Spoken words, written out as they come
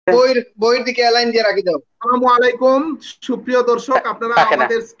বইয়ের দিকে অ্যালাইন দিয়ে রাখি দাও। আসসালামু আলাইকুম সুপ্রিয় দর্শক, আপনারা থাকে না।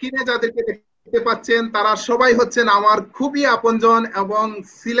 আমাদের স্ক্রিনে যাদেরকে দেখতে পাচ্ছেন তারা সবাই হচ্ছেন আমার খুবই আপনজন এবং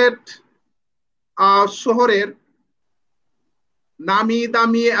সিলেট শহরের নামি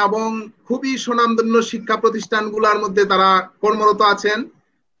দামি এবং খুবই স্বনামধন্য শিক্ষা প্রতিষ্ঠানগুলোর মধ্যে তারা কর্মরত আছেন।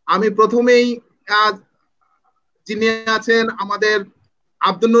 আমি প্রথমেই আহ, যিনি আছেন আমাদের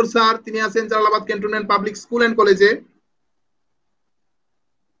আব্দুল নূর স্যার, তিনি আছেন Jalalabad cantonment public school and কলেজে।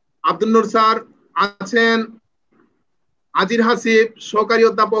 আব্দুল নূর স্যার আছেন আজির হাসিব, সহকারী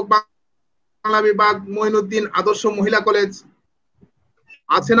অধ্যাপক বাংলা বিভাগ, মঈনুদ্দিন আদর্শ মহিলা কলেজ।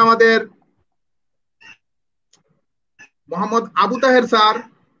 আছেন আমাদের মোহাম্মদ আবু তাহের স্যার,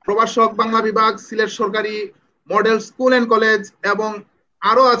 প্রভাষক বাংলা বিভাগ, সিলেট সরকারি মডেল স্কুল অ্যান্ড কলেজ। এবং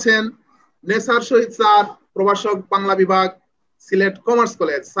আরো আছেন নেসার শহীদ স্যার, প্রভাষক বাংলা বিভাগ, সিলেট কমার্স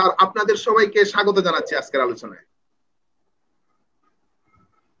কলেজ। স্যার, আপনাদের সবাইকে স্বাগত জানাচ্ছি আজকের আলোচনায়।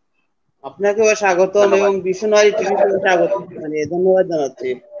 আপনাকেও স্বাগতম ধন্যবাদ। এবং ভিশনারি টিভিকে স্বাগত ধন্যবাদ জানাচ্ছি।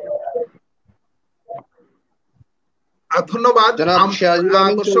 ধন্যবাদ। জনাব সিরাজুল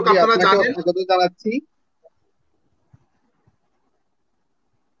আমিন দর্শক, চৌধুরী, আপনারা আপনাকেও জানেন, স্বাগত জানাচ্ছি।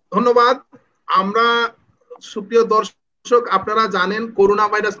 ধন্যবাদ। আমরা সুপ্রিয় দর্শক, আপনারা জানেন করোনা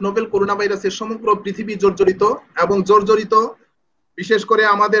ভাইরাস, নোবেল করোনা ভাইরাসে সমগ্র পৃথিবী জর্জরিত এবং জর্জরিত বিশেষ করে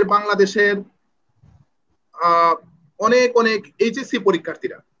আমাদের বাংলাদেশের অনেক অনেক এইচএসসি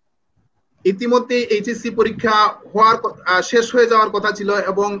পরীক্ষার্থীরা। ইতিমধ্যে এইচএসসি পরীক্ষা শেষ হয়ে যাওয়ার কথা ছিল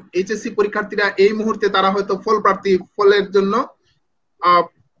এবং এইচএসসি পরীক্ষার্থীরা এই মুহূর্তে তারা হয়তো ফলের জন্য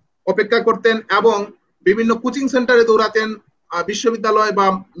অপেক্ষা করতেন এবং বিভিন্ন কোচিং সেন্টারে দৌড়াতেন বিশ্ববিদ্যালয় বা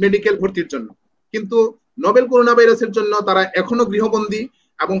মেডিকেল ভর্তির জন্য। কিন্তু নোবেল করোনা ভাইরাসের জন্য তারা এখনো গৃহবন্দী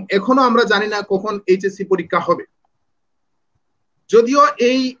এবং এখনো আমরা জানি না কখন এইচএসসি পরীক্ষা হবে। যদিও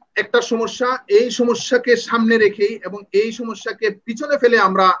এই একটা সমস্যা, এই সমস্যাকে সামনে রেখেই এবং এই সমস্যাকে পিছনে ফেলে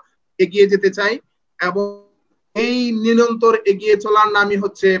আমরা এগিয়ে যেতে চাই এবং এই নিরন্তর এগিয়ে চলার নামই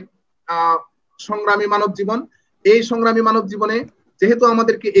হচ্ছে সংগ্রামী মানব জীবন। এই সংগ্রামী মানব জীবনে যেহেতু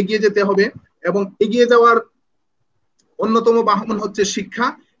আমাদেরকে এগিয়ে যেতে হবে এবং এগিয়ে যাওয়ার অন্যতম বাহন হচ্ছে শিক্ষা,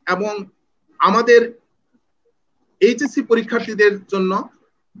 এবং আমাদের এইচএসসি পরীক্ষার্থীদের জন্য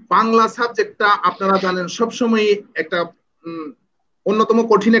বাংলা সাবজেক্টটা আপনারা জানেন সবসময় একটা অন্যতম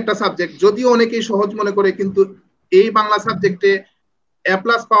কঠিন একটা সাবজেক্ট। যদিও অনেকেই সহজ মনে করে, কিন্তু এই বাংলা সাবজেক্টে এ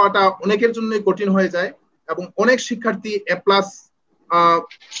প্লাস পাওয়াটা অনেকের জন্যই কঠিন হয়ে যায় এবং অনেক শিক্ষার্থী এ প্লাস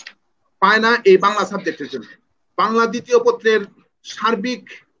পায় না এই বাংলা সাবজেক্টের জন্য। বাংলা দ্বিতীয় পত্রের সার্বিক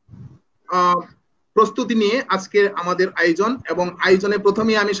প্রস্তুতি নিয়ে আজকে আমাদের আয়োজন, এবং আয়োজনে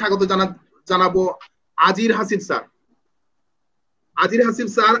প্রথমেই আমি স্বাগত জানাবো আজির হাসিব স্যার। আজির হাসিব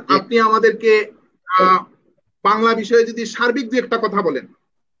স্যার, আপনি আমাদেরকে বাংলা বিষয়ে যদি সার্বিক দু একটা কথা বলেন।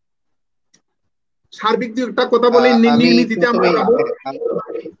 সার্বিক দু একটা কথা বলে নির্মিতিতে আমরা যাবো।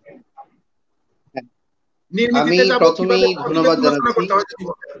 নির্মিতিতে যাব, কিভাবে ধন্যবাদ বিবেচনা জানাচ্ছি। করতে হয় যদি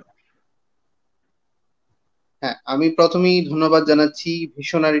বলেন। হ্যাঁ, আমি প্রথমেই ধন্যবাদ জানাচ্ছি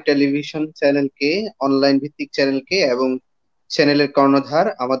ভিশনারি টেলিভিশন চ্যানেলকে, অনলাইন ভিত্তিক চ্যানেলকে, এবং চ্যানেলের কর্ণধার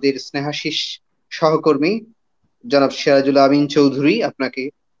আমাদের স্নেহাশিস সহকর্মী জনাব সিরাজুল আমিন চৌধুরী, আপনাকে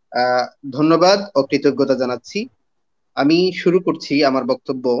ধন্যবাদ ও কৃতজ্ঞতা জানাচ্ছি। আমি শুরু করছি আমার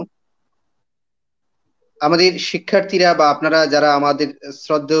বক্তব্য। আমাদের শিক্ষার্থীরা বা আপনারা যারা আমাদের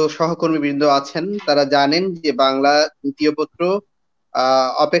শ্রদ্ধেয় সহকর্মী বৃন্দ আছেন তারা জানেন যে বাংলা দ্বিতীয় পত্র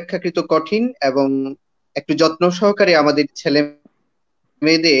অপেক্ষাকৃত কঠিন এবং একটু যত্ন সহকারে আমাদের ছেলে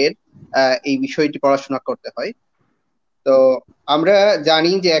মেয়েদের এই বিষয়টি পড়াশোনা করতে হয়। তো আমরা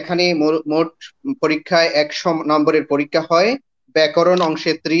জানি যে এখানে মোট পরীক্ষায় 100 নম্বরের পরীক্ষা হয়, ব্যাকরণ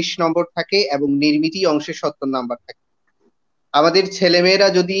অংশে 30 নম্বর থাকে এবং নির্মিতি অংশে 70 নম্বর থাকে। আমাদের ছেলেমেয়েরা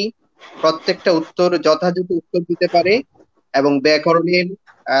যদি প্রত্যেকটা যথাযথ উত্তর দিতে পারে এবং ব্যাকরণের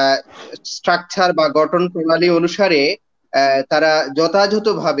স্ট্রাকচার বা গঠন প্রণালী অনুসারে তারা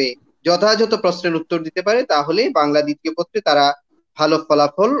যথাযথ প্রশ্নের উত্তর দিতে পারে, তাহলে বাংলা দ্বিতীয় পত্রে তারা ভালো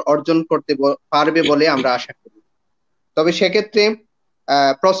ফলাফল অর্জন করতে পারবে বলে আমরা আশা করি। তবে সেক্ষেত্রে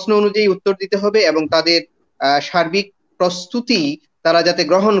প্রশ্ন অনুযায়ী উত্তর দিতে হবে এবং তাদের সার্বিক প্রস্তুতি তারা যাতে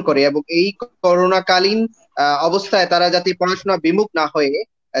গ্রহণ করে এবং এই করোনাকালীন অবস্থায় তারা যাতে পড়াশোনা বিমুখ না হয়ে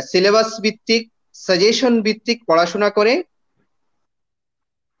সিলেবাস ভিত্তিক, সাজেশন ভিত্তিক পড়াশোনা করে।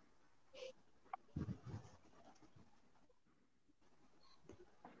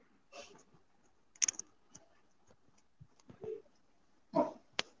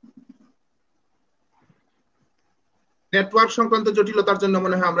 নেটওয়ার্ক সংক্রান্ত জটিলতার জন্য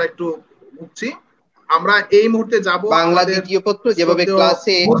মনে হয় আমরা একটু ভুগছি। আমরা এই মুহূর্তে যাব বাংলা আমাদের দ্বিতীয় পত্র যেভাবে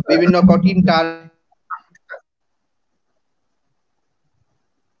ক্লাসে বিভিন্ন কঠিন টার্ম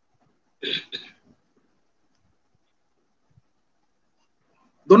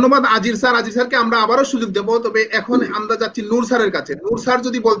ধন্যবাদ আজির স্যার। আজির স্যারকে আমরা আবারও সুযোগ দেব, তবে এখন আমরা যাচ্ছি নূর স্যারের কাছে। নূর স্যার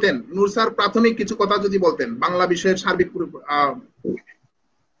যদি বলতেন, নূর স্যার প্রাথমিক কিছু কথা যদি বলতেন বাংলা বিষয়ের সার্বিক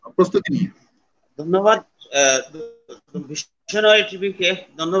প্রস্তুতি নিয়ে। ধন্যবাদ বিশ্বনয় টিভিকে,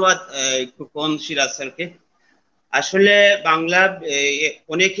 ধন্যবাদ কোন সিরাজ স্যারকে। আসলে বাংলা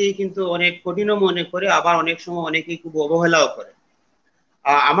অনেকেই কিন্তু অনেক কঠিনও মনে করে, আবার অনেক সময় অনেকেই খুব অবহেলাও করে।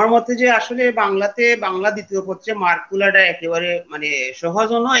 আমার মতে যে আসলে বাংলাতে বাংলা দ্বিতীয় পত্রে মার্ক তোলাটা একেবারে মানে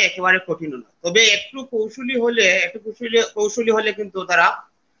সহজও নয়, একেবারে কঠিনও নয়। তবে একটু কৌশলী হলে কিন্তু তারা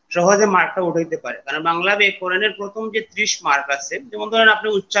সহজে মার্কটা উঠাইতে পারে। কারণ বাংলা ব্যাকরণের প্রথম যে 30 মার্ক আছে, যেমন ধরেন আপনি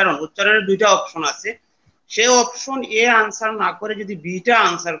উচ্চারণের দুইটা অপশন আছে, সে অপশন এ আনসার না করে যদি বিটা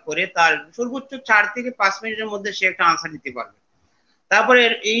আনসার করে, তার সর্বোচ্চ 4 থেকে 5 মিনিটের মধ্যে সে একটা আনসার দিতে পারবে। তারপরে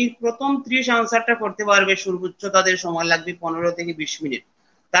এই প্রথম 30 আনসারটা করতে পারবে, সর্বোচ্চ তাদের সময় লাগবে 15 থেকে 20 মিনিট।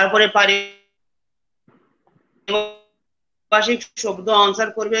 তারপরে পারিভাষিক শব্দ আনসার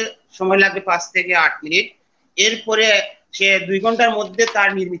করবে, সময় লাগবে 5 থেকে 8 মিনিট। এরপরে সে 2 ঘন্টার মধ্যে তার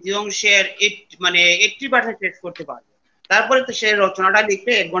নির্মিত অংশের মানে 80% টেস্ট করতে পারবে। তারপরে তো সে রচনাটা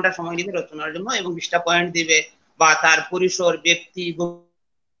লিখবে, 1 ঘন্টা সময় নিবে রচনার জন্য, এবং 20টা পয়েন্ট দিবে, বা তার পরিসর, ব্যক্তি,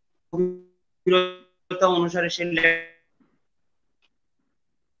 গভীরতা অনুসারে সে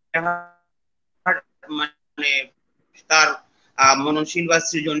মানে তার মননশীল বা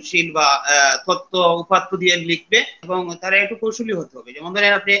সৃজনশীল বা তথ্য উপাত্ত দিয়ে লিখবে। এবং তারা একটু কৌশলী হতে হবে। যেমন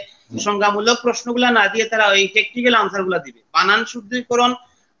ধরেন আপনি সংজ্ঞামূলক প্রশ্নগুলা না দিয়ে তারা ওই টেকনিক্যাল আনসার গুলা দিবে। বানান শুদ্ধিকরণ,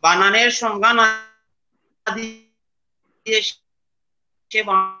 বানানের সংজ্ঞা না দিয়ে সে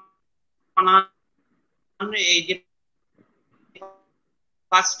বানান, এই যে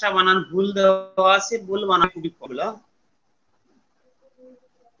 5টা বানান ভুল দেওয়া আছে, ভুল বানান খুবই কম।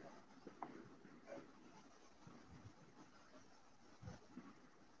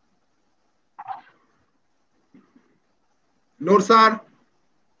 নূর স্যার,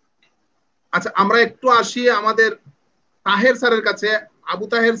 আচ্ছা আমরা একটু আসি আমাদের তাহের স্যারের কাছে। আবু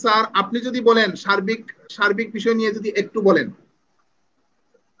তাহের স্যার, আপনি যদি বলেন সার্বিক বিষয় নিয়ে যদি একটু বলেন।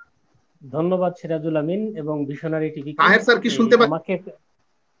 ধন্যবাদ সিরাজুল আমিন এবং ভিশনারি টিভি। তাহের স্যার কি শুনতে পাচ্ছেন? আমাকে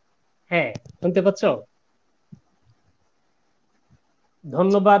হ্যাঁ শুনতে পাচ্ছ?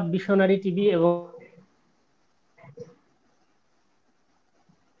 ধন্যবাদ ভিশনারি টিভি এবং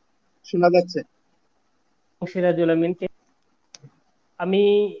শোনা যাচ্ছে সিরাজুল আমিনকে। আমি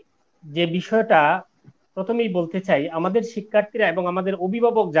যে বিষয়টা প্রথমেই বলতে চাই, আমাদের শিক্ষার্থীরা এবং আমাদের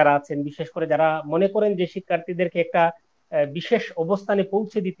অভিভাবক যারা আছেন, বিশেষ করে যারা মনে করেন যে শিক্ষার্থীদেরকে একটা বিশেষ অবস্থানে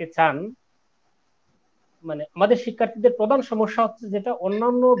পৌঁছে দিতে চান, মানে আমাদের শিক্ষার্থীদের প্রধান সমস্যা হচ্ছে যেটা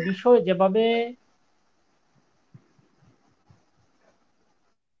অন্যান্য বিষয় যেভাবে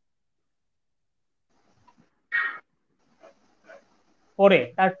পড়ে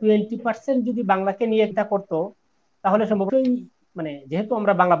তার 20% যদি বাংলাকে নিয়ে এটা করতো, তাহলে সম্ভবত মানে যেহেতু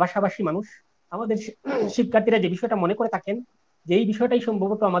আমরা বাংলা ভাষাভাষী মানুষ, আমাদের শিক্ষার্থীরা যে বিষয়টা মনে করে থাকেন যে এই বিষয়টাই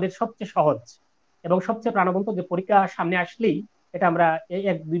সম্ভবত আমাদের সবচেয়ে সহজ এবং সবচেয়ে প্রাণবন্ত, যে পরীক্ষা সামনে আসলেই এটা আমরা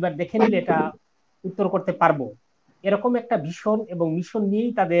 1-2বার দেখে নিলে এটা উত্তর করতে পারবো, এরকম একটা ভীষণ এবং মিশন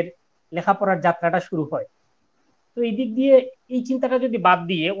নিয়েই তাদের লেখাপড়ার যাত্রাটা শুরু হয়। তো এই দিক দিয়ে এই চিন্তাটা যদি বাদ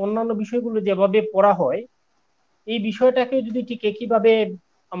দিয়ে অন্যান্য বিষয়গুলো যেভাবে পড়া হয়, এই বিষয়টাকে যদি ঠিক একইভাবে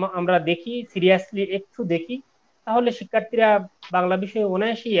আমরা দেখি, সিরিয়াসলি একটু দেখি, তাহলে শিক্ষার্থীরা বাংলা বিষয়ে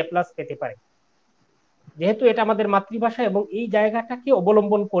অনায়াসেই এ প্লাস পেতে পারে। যেহেতু এটা আমাদের মাতৃভাষা এবং এই জায়গাটাকে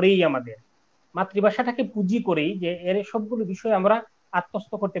অবলম্বন করেই, আমাদের মাতৃভাষাটাকে পুঁজি করেই যে এর সবগুলো বিষয় আমরা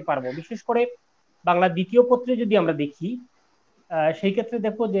আত্মস্থ করতে পারবো। বিশেষ করে বাংলা দ্বিতীয় পত্রে যদি আমরা দেখি, সেই ক্ষেত্রে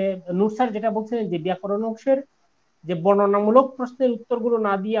দেখো যে নূর স্যার যেটা বলছেন যে ব্যাকরণ অংশের যে বর্ণনামূলক প্রশ্নের উত্তরগুলো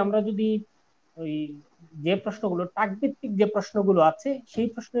না দিয়ে আমরা যদি ওই যে প্রশ্নগুলো টাকভিত্তিক যে প্রশ্নগুলো আছে সেই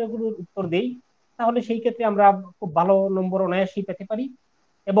প্রশ্নগুলোর উত্তর দেই, তাহলে সেই ক্ষেত্রে আমরা খুব ভালো নম্বর অনায়াসেই পেতে পারি।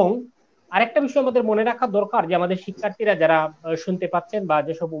 এবং আরেকটা বিষয় আমাদের মনে রাখা দরকার, যে আমাদের শিক্ষার্থীরা যারা শুনতে পাচ্ছেন বা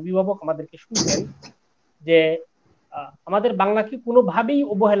যেসব অভিভাবক আমাদেরকে শুনছেন, যে আমাদের বাংলাকে কোনোভাবেই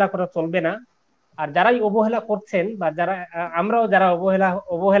অবহেলা করা চলবে না। আর যারাই অবহেলা করছেন বা যারা আমরাও যারা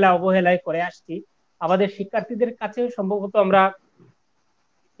অবহেলায় করে আসছি, আমাদের শিক্ষার্থীদের কাছে সম্ভবত আমরা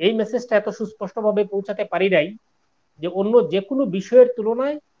এই মেসেজটা এত সুস্পষ্টভাবে পৌঁছাতে পারি নাই যে অন্য যে কোনো বিষয়ের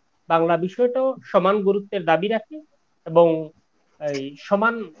তুলনায় বাংলা বিষয়টাও সমান গুরুত্বের দাবি রাখে এবং এই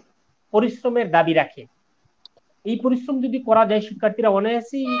সমান পরিশ্রমের দাবি রাখে। এই পরিশ্রম যদি করা যায়, শিক্ষার্থীরা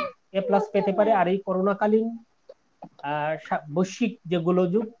অনায়াসেই এ প্লাস পেতে পারে। আর এই করোনাকালীন বৈশ্বিক যে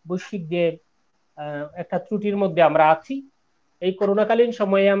গোলযোগ, বৈশ্বিক যে একটা ত্রুটির মধ্যে আমরা আছি, এই করোনাকালীন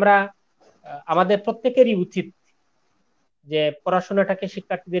সময়ে আমরা আমাদের প্রত্যেকেরই উচিত যে পড়াশোনাটাকে,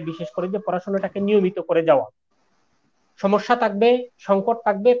 শিক্ষার্থীদের বিশেষ করে যে পড়াশোনাটাকে নিয়মিত করে যাওয়া। সমস্যা থাকবে, সংকট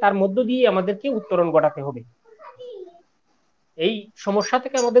থাকবে, তার মধ্য দিয়ে আমাদেরকে উত্তরণ ঘটাতে হবে। এই সমস্যা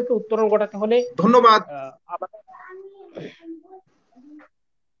থেকে আমাদেরকে উত্তরণ ঘটাতে হলে ধন্যবাদ। আমাদের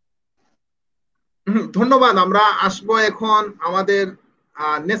ধন্যবাদ। আমরা আসবো এখন আমাদের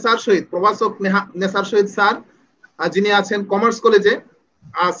নেসার শহীদ, প্রভাষক নেসার শহীদ স্যার, যিনি আছেন কমার্স কলেজে।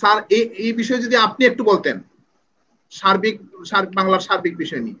 স্যার, এই বিষয়ে যদি আপনি একটু বলতেন, সার্বিক বাংলার সার্বিক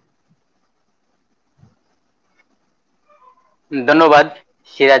বিষয় নিয়ে। ধন্যবাদ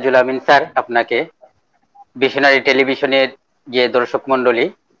সিরাজুল আমিন স্যার আপনাকে। ভিশনারি টেলিভিশনের যে দর্শক মন্ডলী,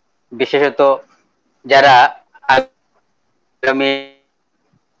 বিশেষত যারা আগামী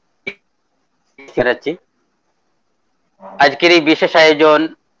আজকের এই বিশেষ আয়োজন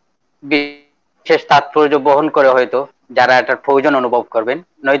বিশেষ তাৎপর্য বহন করে, হয়তো যারা একটা প্রয়োজন অনুভব করবেন,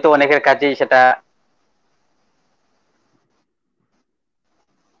 নয়তো অনেকের কাছেই সেটা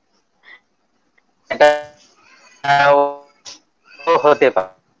হতে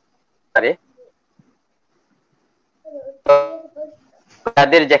পারে।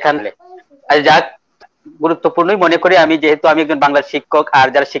 তাদের যেখানে যাক, গুরুত্বপূর্ণই মনে করি আমি, যেহেতু আমি একজন বাংলার শিক্ষক, আর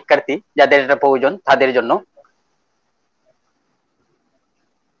যারা শিক্ষার্থী যাদের এটা প্রয়োজন তাদের জন্য।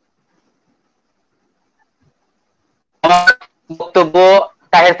 আমার বক্তব্য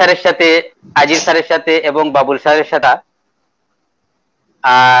তাহের স্যারের সাথে, আজির স্যারের সাথে এবং বাবুল স্যারের সাথে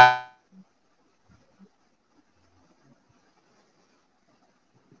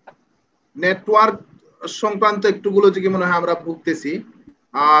নেটওয়ার্ক সংক্রান্ত একটুগুলো যে মনে হয় আমরা ভুগতেছি।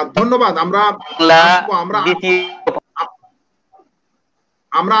 ধন্যবাদ।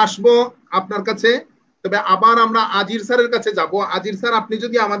 আমরা আসবো আপনার কাছে, তবে আবার আমরা আজির স্যারের কাছে যাব। আজির স্যার, আপনি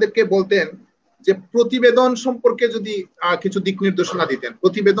যদি আমাদেরকে বলতেন যে প্রতিবেদন সম্পর্কে যদি কিছু দিক নির্দেশনা দিতেন,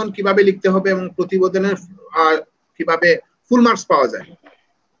 প্রতিবেদন কিভাবে লিখতে হবে এবং প্রতিবেদনের কিভাবে ফুল মার্কস পাওয়া যায়।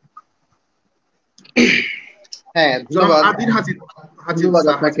 হ্যাঁ, ধন্যবাদ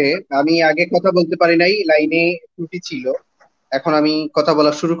আপনাকে। আমি আগে কথা বলতে পারি নাই, লাইনে ত্রুটি ছিল, এখন আমি কথা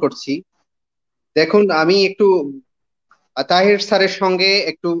বলা শুরু করছি। দেখুন, আমি একটু তাহের স্যারের সঙ্গে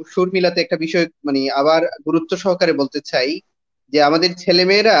একটু সুর মিলাতে একটা বিষয় আবার গুরুত্ব সহকারে বলতে চাই যে আমাদের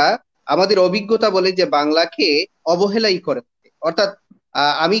ছেলেমেয়েরা আমাদের অভিজ্ঞতা বলে যে বাংলাকে অবহেলাই করে থাকে। অর্থাৎ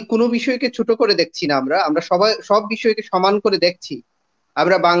আমি কোনো বিষয়কে ছোট করে দেখছি না, আমরা সবাই সব বিষয়কে সমান করে দেখছি।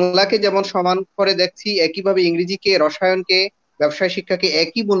 আমরা বাংলাকে যেমন সমান করে দেখছি, একইভাবে ইংরেজিকে, রসায়নকে, ব্যবসায় শিক্ষাকে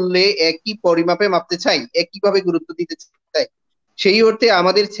একই মূল্যে, একই পরিমাপে মাপতে চাই, একইভাবে গুরুত্ব দিতে চাই। সেই অর্থে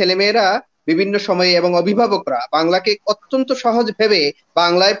আমাদের ছেলেমেয়েরা বিভিন্ন সময়ে এবং অভিভাবকরা বাংলাকে অত্যন্ত সহজ ভেবে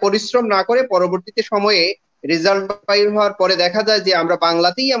বাংলায় পরিশ্রম না করে পরবর্তীতে সময়ে রেজাল্ট বাইর হওয়ার পরে দেখা যায় যে আমরা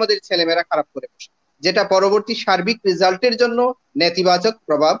বাংলাতেই আমাদের ছেলেমেয়েরা খারাপ করে বসে, যেটা পরবর্তী সার্বিক রেজাল্টের জন্য নেতিবাচক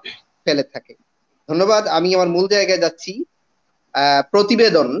প্রভাব ফেলে থাকে। ধন্যবাদ। আমি আমার মূল জায়গায় যাচ্ছি।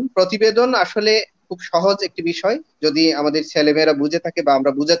 প্রতিবেদন আসলে খুব সহজ একটি বিষয়, যদি আমাদের ছেলেমেয়েরা বুঝে থাকে বা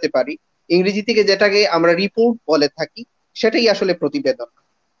আমরা বুঝাতে পারি। ইংরেজি থেকে যেটাকে আমরা রিপোর্ট বলে থাকি, সেটাই আসলে প্রতিবেদন।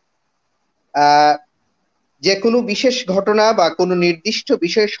 যে কোনো বিশেষ ঘটনা বা কোনো নির্দিষ্ট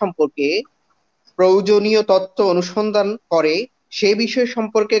বিষয় সম্পর্কে প্রয়োজনীয় তথ্য অনুসন্ধান করে সেই বিষয়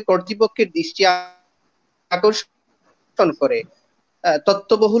সম্পর্কে কর্তৃপক্ষের দৃষ্টি আকর্ষণ করে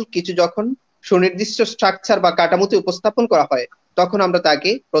তথ্যবহুল কিছু যখন সুনির্দিষ্ট স্ট্রাকচার বা কাঠামোতে উপস্থাপন করা হয়, তখন আমরা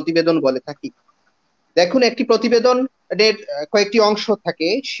তাকে প্রতিবেদন বলে থাকি। দেখুন, একটি প্রতিবেদনের কয়েকটি অংশ থাকে: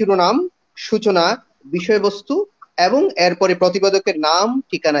 শিরোনাম, সূচনা, বিষয়বস্তু এবং এরপরে প্রতিবেদকের নাম,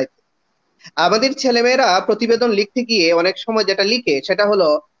 ঠিকানা। আমাদের ছেলেমেয়েরা প্রতিবেদন লিখতে গিয়ে অনেক সময় যেটা লিখে সেটা হলো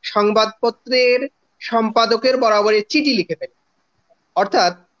সংবাদপত্রের সম্পাদকের বরাবরে চিঠি লিখে ফেলে।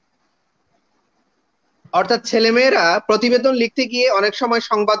 অর্থাৎ ছেলেমেয়েরা প্রতিবেদন লিখতে গিয়ে অনেক সময়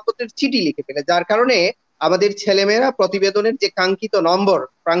সংবাদপত্রের চিঠি লিখে ফেলে, যার কারণে আমাদের ছেলেমেয়েরা প্রতিবেদনের যে কাঙ্ক্ষিত নম্বর,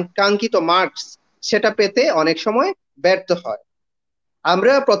 কাঙ্ক্ষিত মার্কস, সেটা পেতে অনেক সময় ব্যর্থ হয়।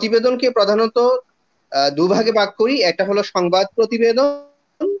 আমরা প্রতিবেদনকে প্রধানত দুভাগে ভাগ করি। একটা হলো সংবাদ প্রতিবেদন,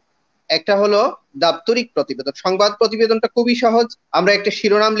 একটা হলো দাপ্তরিক প্রতিবেদন। সংবাদ প্রতিবেদনটা খুবই সহজ। আমরা একটা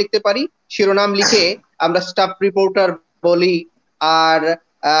শিরোনাম লিখতে পারি, শিরোনাম লিখে আমরা স্টাফ রিপোর্টার বলি, আর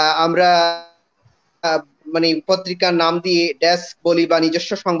আমরা পত্রিকার নাম দিয়ে ডেস্ক বলি বা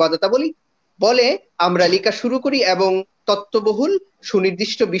নিজস্ব সংবাদদাতা বলে আমরা লেখা শুরু করি এবং তথ্যবহুল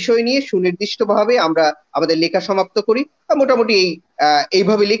সুনির্দিষ্ট বিষয় নিয়ে সুনির্দিষ্টভাবে আমরা আমাদের লেখা সমাপ্ত করি। মোটামুটি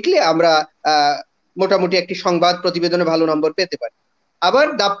এইভাবে লিখলে আমরা মোটামুটি একটি সংবাদ প্রতিবেদনে ভালো নম্বর পেতে পারি। আবার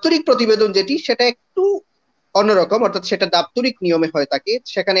দাপ্তরিক প্রতিবেদন যেটি, সেটা একটু অন্যরকম, অর্থাৎ সেটা দাপ্তরিক নিয়মে হয়ে থাকে।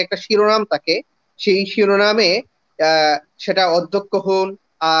 সেখানে একটা শিরোনাম থাকে, সেই শিরোনামে সেটা অধ্যক্ষ হন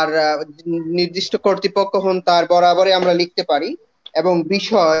আর নির্দিষ্ট কর্তৃপক্ষ হন, তার বরাবরে আমরা লিখতে পারি এবং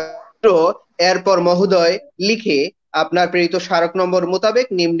বিষয় এরপর মহোদয় লিখে আপনার প্রেরিত স্মারক নম্বর মোতাবেক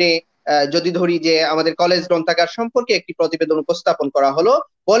নিম্নে যদি ধরি যে আমাদের কলেজ গ্রন্থাগার সম্পর্কে একটি প্রতিবেদন উপস্থাপন করা হলো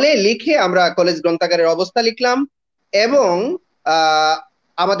বলে লিখে আমরা কলেজ গ্রন্থাগারের অবস্থা লিখলাম এবং আহ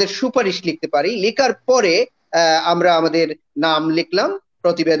আমাদের সুপারিশ লিখতে পারি। লেখার পরে আমরা আমাদের নাম লিখলাম,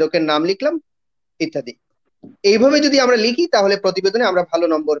 প্রতিবেদকের নাম লিখলাম ইত্যাদি। এইভাবে যদি আমরা লিখি তাহলে প্রতিবেদনে আমরা ভালো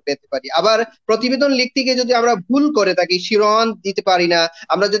নম্বর পেতে পারি। আবার প্রতিবেদন লিখতে গিয়ে যদি আমরা ভুল করে থাকি, শিরোনাম দিতে পারি না,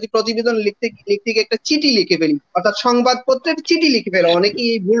 আমরা যদি প্রতিবেদন লিখতে লিখতে গিয়ে একটা চিঠি লিখে ফেলি, অর্থাৎ সংবাদপত্রের চিঠি লিখে ফেলি, অনেকেই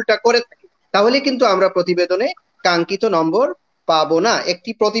এই ভুলটা করে থাকে, তাহলে কিন্তু আমরা প্রতিবেদনে কাঙ্ক্ষিত নম্বর পাবো না।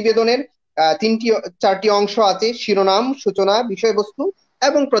 একটি প্রতিবেদনের চারটি অংশ আছে: শিরোনাম, সূচনা, বিষয়বস্তু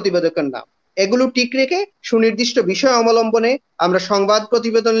এবং প্রতিবেদকের নাম। এগুলো ঠিক রেখে সুনির্দিষ্ট বিষয় অবলম্বনে আমরা সংবাদ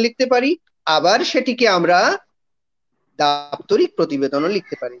প্রতিবেদন লিখতে পারি। আবার সেটিকে আমরা দাপ্তরিক প্রতিবেদনও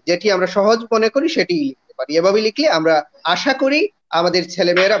লিখতে পারি, যেটি আমরা সহজ মনে করি সেটিই লিখতে পারি। এভাবে লিখলে আমরা আশা করি আমাদের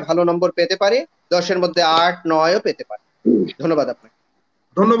ছেলেমেয়েরা ভালো নম্বর পেতে পারে, 10-এর মধ্যে 8-9ও পেতে পারে। ধন্যবাদ আপনাকে।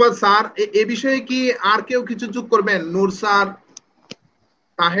 ধন্যবাদ স্যার। এ বিষয়ে কি আর কেউ কিছু যোগ করবেন? নূর স্যার,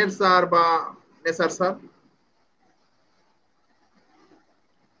 তাহের স্যার বা নেসার স্যার?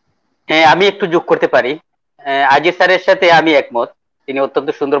 হ্যাঁ, আমি একটু যোগ করতে পারি। আজিজ স্যারের সাথে আমি একমত, তিনি অত্যন্ত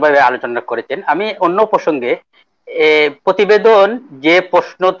সুন্দরভাবে আলোচনা করেছেন। আমি অন্য প্রসঙ্গে, প্রতিবেদন যে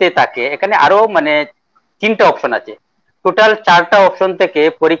প্রশ্নতে থাকে, এখানে আরো মানে 3টা অপশন আছে। টোটাল 4টা অপশন থেকে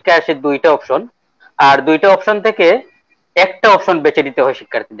পরীক্ষায় আসে 2টা অপশন, আর 2টা অপশন থেকে একটা অপশন বেছে দিতে হয়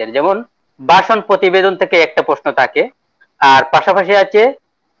শিক্ষার্থীদের। যেমন ভাষণ প্রতিবেদন থেকে একটা প্রশ্ন থাকে, আর পাশাপাশি আছে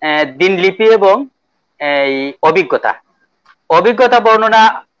দিনলিপি এবং এই অভিজ্ঞতা অভিজ্ঞতা বর্ণনা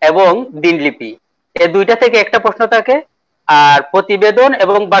এবং দিনলিপি, এই 2টা থেকে একটা প্রশ্ন থাকে। আর প্রতিবেদন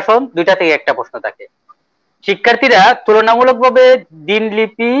এবং ভাষণ 2টা থেকে একটা প্রশ্ন থাকে। শিক্ষার্থীরা তুলনামূলকভাবে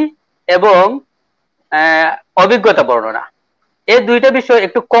দিনলিপি এবং অভিজ্ঞতা বর্ণনা, এই 2টা বিষয়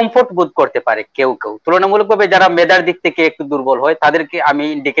একটু কমফোর্ট বোধ করতে পারে কেউ কেউ। তুলনামূলকভাবে যারা মেধার দিক থেকে একটু দুর্বল হয় তাদেরকে আমি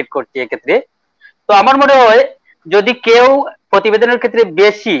ইন্ডিকেট করছি এক্ষেত্রে। তো আমার মনে হয় যদি কেউ প্রতিবেদনের ক্ষেত্রে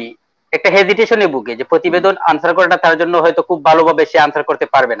বেশি একটা হেজিটেশনে ভুগে, যে প্রতিবেদন আনসার করাটা তার জন্য হয়তো খুব ভালোভাবে সে আনসার করতে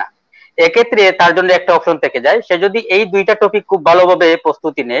পারবে না, এক্ষেত্রে তার জন্য একটা অপশন থেকে যায়। সে যদি এই 2টা টপিক খুব ভালোভাবে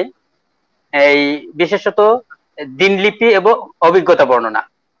প্রস্তুতি নেয়, এই বিশেষত দিনলিপি এবং অভিজ্ঞতা বর্ণনা,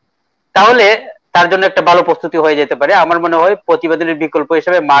 তাহলে তার জন্য একটা ভালো প্রস্তুতি হয়ে যেতে পারে। আমার মনে হয় প্রতিবেদনের বিকল্প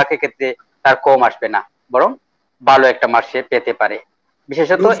হিসেবে মার্কের ক্ষেত্রে তার কম আসবে না, বরং ভালো একটা মার্ক সে পেতে পারে।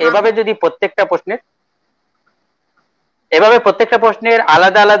 বিশেষত এভাবে যদি প্রত্যেকটা প্রশ্নের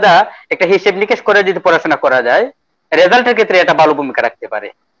আলাদা আলাদা একটা হিসেব নিকেশ করে যদি পড়াশোনা করা যায়, রেজাল্টের ক্ষেত্রে এটা ভালো ভূমিকা রাখতে পারে।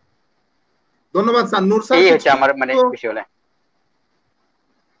 ধন্যবাদ স্যার। নূর স্যার, এই হচ্ছে আমার মানে বিষয় হলো।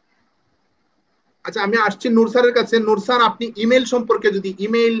 আচ্ছা, আমি আসছি নূর স্যারের কাছে। নূর স্যার, আপনি ইমেল সম্পর্কে, যদি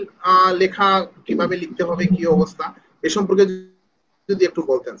ইমেল লেখা কিভাবে লিখতে হবে, কি অবস্থা, এ সম্পর্কে যদি একটু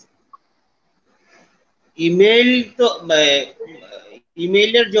বলতেন। ইমেল তো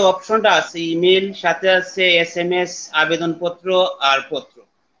ইমেইলের যে অপশনটা আছে, ইমেল সাথে আছে SMS, আবেদনপত্র আর পত্র।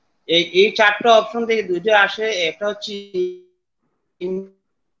 এই 4টা অপশন থেকে 2টা আসে। একটা হচ্ছে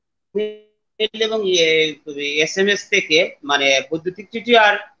ইমেল এবং SMS থেকে, মানে বৈদ্যুতিক চিঠি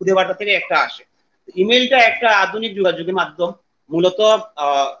আর খুদে বার্তা থেকে একটা আসে। ইমেলটা একটা আধুনিক যোগাযোগের মাধ্যম। মূলত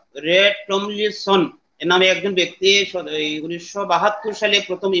রে টমলিনসন নামে একজন ব্যক্তি 1972 সালে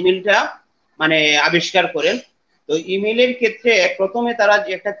প্রথম ইমেলটা মানে আবিষ্কার করেন। তো ইমেলের ক্ষেত্রে প্রথমে তারা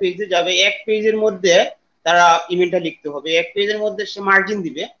একটা পেজে যাবে, এক পেজের মধ্যে তারা ইমেলটা লিখতে হবে। এক পেজের মধ্যে সে মার্জিন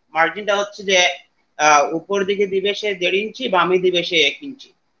দিবে। মার্জিনটা হচ্ছে যে উপর দিকে দিবে সে 1.5 ইঞ্চি, বামে দিবে সে 1 ইঞ্চি।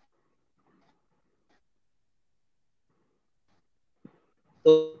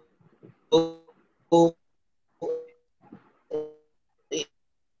 তো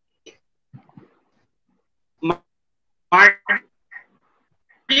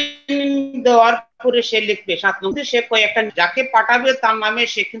দেওয়ার পরে সে লিখবে 7 নম্বরে, সে কয়েকটা যাকে পাঠাবে তার নামে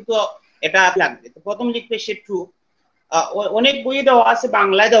সে কিন্তু এটা লাগবে। তো প্রথম লিখবে সে ট্রু। অনেক বই দেওয়া আছে,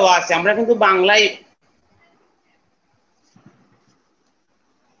 বাংলায় দেওয়া আছে, আমরা কিন্তু বাংলায়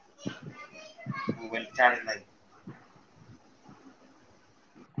মোবাইল চার্জ নাই।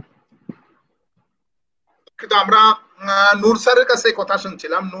 কিন্তু আমরা নূর স্যারের কাছে কথা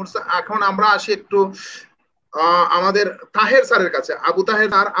শুনছিলাম। নূর স্যার, এখন আমরা আসি একটু আমাদের তাহের স্যারের কাছে। আবু তাহের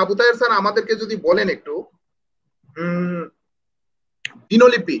স্যার, আবু তাহের স্যার আমাদেরকে যদি বলেন একটু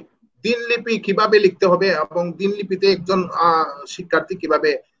দিনলিপি, দিনলিপি কিভাবে লিখতে হবে এবং দিনলিপিতে একজন শিক্ষার্থী কিভাবে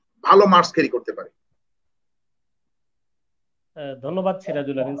ভালো মার্কস ক্যারি করতে পারে। ধন্যবাদ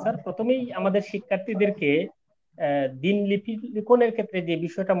সিরাজুল আমিন স্যার। প্রথমেই আমাদের শিক্ষার্থীদেরকে দিনলিপি লিখনের ক্ষেত্রে যে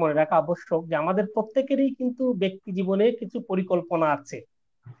বিষয়টা মনে রাখা আবশ্যক, যে আমাদের প্রত্যেকেরই কিন্তু ব্যক্তি জীবনে কিছু পরিকল্পনা আছে,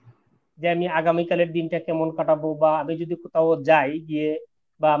 যে আমি আগামীকালের দিনটা কেমন কাটাবো, বা আমি যদি কোথাও যাই গিয়ে,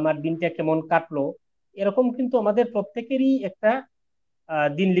 বা আমার দিনটা কেমন কাটলো, এরকম কিন্তু আমাদের প্রত্যেকেরই একটা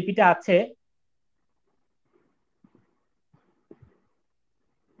দিনলিপিটা আছে।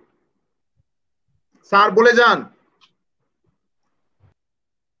 স্যার বলে যান।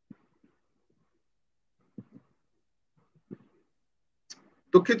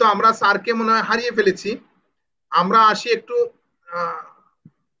 দুঃখিত, আমরা স্যারকে মনে হয় হারিয়ে ফেলেছি। আমরা আসি একটু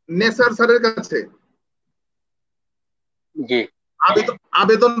নেসার স্যারের কাছে। জি,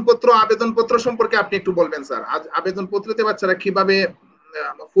 আবেদনপত্র সম্পর্কে আপনি একটু বলবেন স্যার। আজ আবেদনপত্রতে বাচ্চারা কিভাবে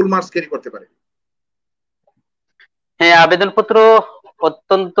ফুল মার্কস ক্যারি করতে পারে? হ্যাঁ, আবেদনপত্র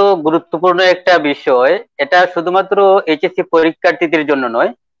অত্যন্ত গুরুত্বপূর্ণ একটা বিষয়। এটা শুধুমাত্র এইচএসসি পরীক্ষার্থীদের জন্য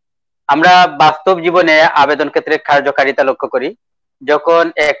নয়, আমরা বাস্তব জীবনে আবেদন ক্ষেত্রে কার্যকারিতা লক্ষ্য করি। যখন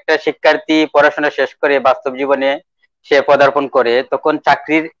একটা শিক্ষার্থী পড়াশোনা শেষ করে বাস্তব জীবনে সে পদার্পণ করে, তখন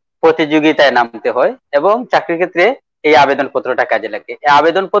চাকরির প্রতিযোগিতায় নামতে হয় এবং চাকরির ক্ষেত্রে এই আবেদনপত্রটা কাজে লাগে। এই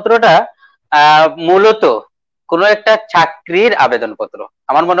আবেদনপত্রটা মূলত কোনো একটা চাকরির আবেদনপত্র।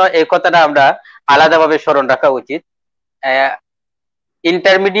 আমার মনে হয় এই কথাটা আমরা আলাদাভাবে স্মরণ রাখা উচিত।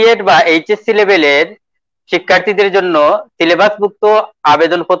 ইন্টারমিডিয়েট বা এইচএসসি লেভেলের শিক্ষার্থীদের জন্য সিলেবাসভুক্ত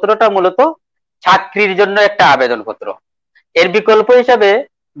আবেদনপত্রটা মূলত চাকরির জন্য একটা আবেদনপত্র। এর বিকল্প হিসাবে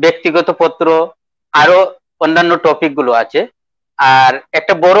ব্যক্তিগত পত্র, আরো অন্যান্য টপিক গুলো আছে। আর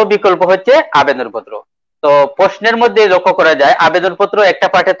একটা বড় বিকল্প হচ্ছে আবেদনপত্র। তো প্রশ্নের মধ্যে লক্ষ্য করা যায় আবেদনপত্র একটা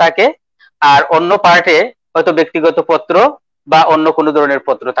পার্টে থাকে, আর অন্য পার্টে হয়তো ব্যক্তিগত পত্র বা অন্য কোনো ধরনের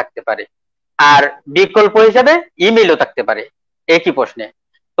পত্র থাকতে পারে। আর বিকল্প হিসাবে ইমেইলও থাকতে পারে একই প্রশ্নে।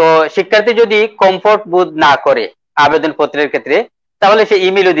 তো শিক্ষার্থী যদি কমফোর্ট বোধ না করে আবেদনপত্রের ক্ষেত্রে, তাহলে সে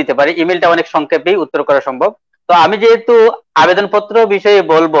ইমেইলও দিতে পারে। ইমেইলটা অনেক সংক্ষেপেই উত্তর করা সম্ভব। তো আমি যেহেতু আবেদনপত্র বিষয়ে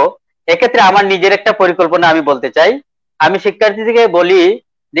বলবো, এক্ষেত্রে আমার নিজের একটা পরিকল্পনা আমি বলতে চাই। আমি শিক্ষার্থীদেরকে বলি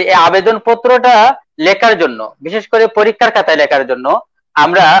যে এই আবেদনপত্রটা লেখার জন্য, বিশেষ করে পরীক্ষার খাতায় লেখার জন্য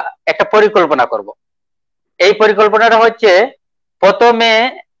আমরা একটা পরিকল্পনা করব। এই পরিকল্পনাটা হচ্ছে, প্রথমে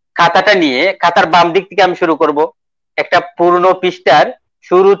খাতাটা নিয়ে খাতার বাম দিক থেকে আমি শুরু করব। একটা পূর্ণ পৃষ্ঠার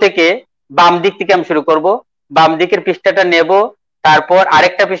শুরু থেকে বাম দিক থেকে আমি শুরু করব। বাম দিকের পৃষ্ঠাটা নেব, তারপর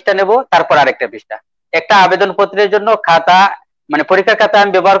আরেকটা পৃষ্ঠা নেব, তারপর আরেকটা পৃষ্ঠা। একটা আবেদনপত্রের জন্য খাতা, মানে পরীক্ষার খাতা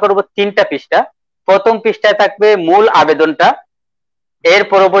আমি ব্যবহার করব 3টা পৃষ্ঠা। প্রথম পৃষ্ঠায় থাকবে মূল আবেদনটা, এর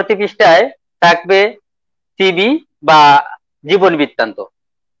পরবর্তী পৃষ্ঠায় থাকবে সিভি বা জীবন বৃত্তান্ত,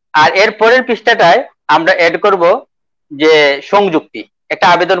 আর এর পরের পৃষ্ঠাটায় আমরা এড করব যে সংযুক্তি। একটা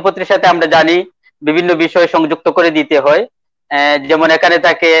আবেদনপত্রের সাথে আমরা জানি বিভিন্ন বিষয় সংযুক্ত করে দিতে হয়। যেমন এখানে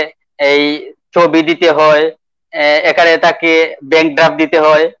তাকে এই ছবি দিতে হয়, এখানে তাকে ব্যাংক ড্রাফট দিতে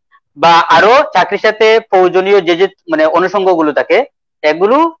হয়, বা আরো চাকরির সাথে প্রয়োজনীয় যে যে মানে অনুষঙ্গগুলো থাকে,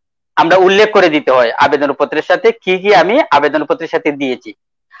 এগুলো আমরা উল্লেখ করে দিতে হয় আবেদনপত্রের সাথে কি কি আমি আবেদনপত্রের সাথে দিয়েছি।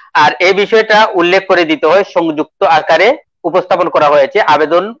 আর এই বিষয়টা উল্লেখ করে দিতে হয়, সংযুক্ত আকারে উপস্থাপন করা হয়েছে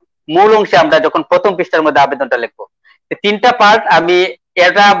আবেদন মূল অংশে। আমরা যখন প্রথম পৃষ্ঠার মধ্যে আবেদনটা লিখবো, 3টা পার্ট আমি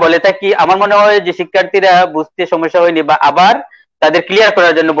এটা বলে থাকি। আমার মনে হয় যে শিক্ষার্থীরা বুঝতে সমস্যা হয়নি, বা আবার তাদের ক্লিয়ার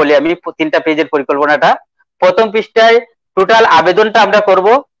করার জন্য বলি আমি 3টা পেজের পরিকল্পনাটা। প্রথম পৃষ্ঠায় টোটাল আবেদনটা আমরা করব,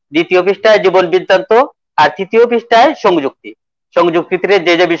 দ্বিতীয় পৃষ্ঠায় জীবন বৃত্তান্ত, আর তৃতীয় পৃষ্ঠায় সংযুক্তি। সংযুক্তিতে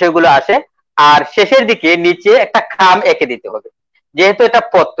যে যে বিষয়গুলো আসে, আর শেষের দিকে নিচে একটা খাম এঁকে দিতে হবে। যেহেতু এটা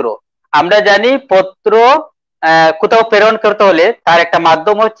পত্র, আমরা জানি পত্র কোথাও প্রেরণ করতে হলে তার একটা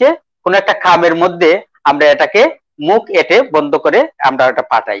মাধ্যম হচ্ছে কোন একটা খামের মধ্যে আমরা এটাকে মুখ এঁটে বন্ধ করে আমরা এটা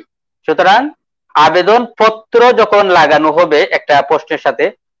পাঠাই। সুতরাং আবেদন পত্র যখন লাগানো হবে একটা প্রশ্নের সাথে,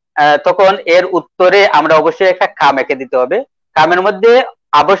 তখন এর উত্তরে আমরা অবশ্যই একটা খাম এঁকে দিতে হবে। খামের মধ্যে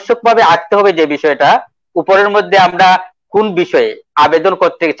আবশ্যকভাবে আঁকতে হবে যে বিষয়টা, উপরের মধ্যে আমরা কোন বিষয়ে আবেদন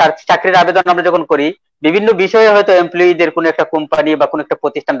করতে, চাকরির আবেদন আমরা যখন করি, বিভিন্ন বিষয়ে হয়তো এমপ্লয়ীদের কোন একটা কোম্পানি বা কোন একটা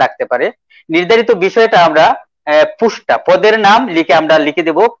প্রতিষ্ঠান ডাকতে পারে। নির্ধারিত বিষয়টা আমরা পুষ্টা পদের নাম লিখে আমরা লিখে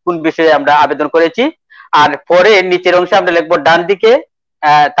দেব কোন বিষয়ে আমরা আবেদন করেছি। আর পরে নিচের অংশে আমরা লিখবো, ডান দিকে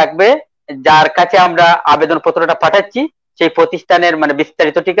থাকবে যার কাছে আমরা আবেদন পত্রটা পাঠাচ্ছি সেই প্রতিষ্ঠানের মানে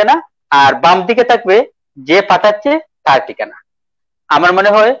বিস্তারিত ঠিকানা, আর বাম দিকে থাকবে যে পাঠাচ্ছে তার ঠিকানা। আমার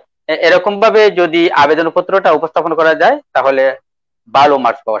মনে হয় এরকম ভাবে যদি আবেদন পত্রটা উপস্থাপন করা যায়, তাহলে ভালো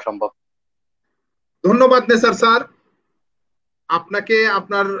মার্কস পাওয়া সম্ভব। ধন্যবাদ নেসার স্যার আপনাকে,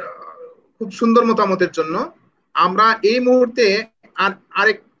 আপনার খুব সুন্দর মতামতের জন্য। আমরা এই মুহূর্তে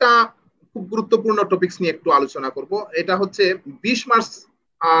আরেকটা খুব গুরুত্বপূর্ণ টপিকস নিয়ে একটু আলোচনা করব। এটা হচ্ছে 20 মার্কস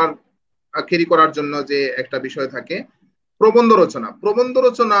আর ক্যারি করার জন্য যে একটা বিষয় থাকে, প্রবন্ধ রচনা। প্রবন্ধ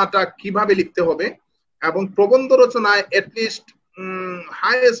রচনাটা কিভাবে লিখতে হবে এবং প্রবন্ধ রচনায় এটলিস্ট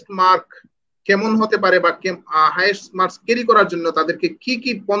হাইয়েস্ট মার্ক কেমন হতে পারে, বা হাইয়েস্ট মার্কস ক্যারি করার জন্য তাদেরকে কি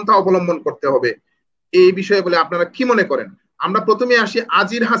কি পন্থা অবলম্বন করতে হবে, এই বিষয়ে বলে আপনারা কি মনে করেন? আমরা প্রথমে আসি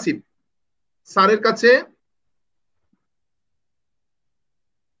আজির হাসিব স্যারের কাছে।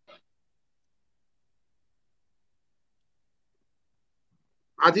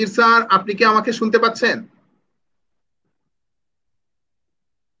 আজির স্যার, আপনি কি আমাকে শুনতে পাচ্ছেন?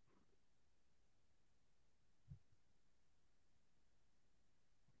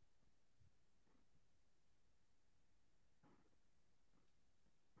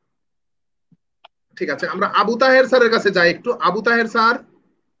 ঠিক আছে, আমরা আবু তাহের স্যারের কাছে যাই একটু। আবু তাহের স্যার,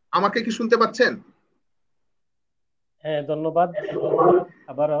 আমাকে কি শুনতে পাচ্ছেন? হ্যাঁ, ধন্যবাদ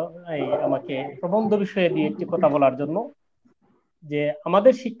আবারও আমাকে প্রবন্ধ বিষয়ে দিয়ে একটি কথা বলার জন্য। যে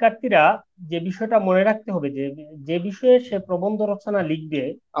আমাদের শিক্ষার্থীরা যে বিষয়টা মনে রাখতে হবে, যে যে বিষয়ে সে প্রবন্ধ রচনা লিখবে,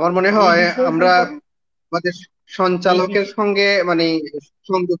 আমার মনে এই হয় বিষয় আমরা সম্পর্কে আমাদের এই সঞ্চালকের বিষয় সঙ্গে মানে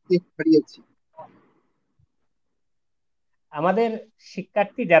সংযুক্তি হারিয়েছি। আমাদের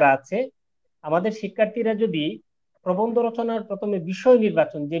শিক্ষার্থী যারা আছে, আমাদের শিক্ষার্থীরা যদি প্রবন্ধ রচনার প্রথমে বিষয়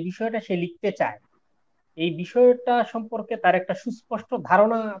নির্বাচন, যে বিষয়টা সে লিখতে চায়, এই বিষয়টা সম্পর্কে তার একটা সুস্পষ্ট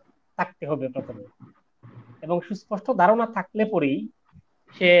ধারণা থাকতে হবে প্রথমে। এবং সুস্পষ্ট ধারণা থাকলে পরেই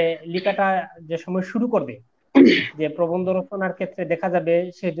সে লেখাটা যে সময় শুরু করবে, যে প্রবন্ধ রচনার ক্ষেত্রে দেখা যাবে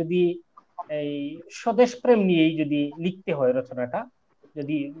সে যদি এই স্বদেশ প্রেম নিয়েই যদি লিখতে হয় রচনাটা,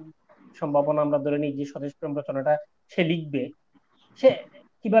 যদি সম্ভাবনা আমরা ধরে নিই যে স্বদেশ প্রেম রচনাটা সে লিখবে, সে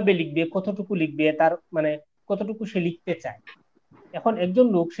কিভাবে লিখবে, কতটুকু লিখবে, তার মানে কতটুকু সে লিখতে চায়। এখন একজন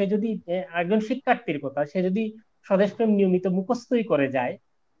লোক, সে যদি একজন শিক্ষার্থীর কথা, সে যদি স্বদেশ প্রেম নিয়মিত মুখস্থই করে যায়,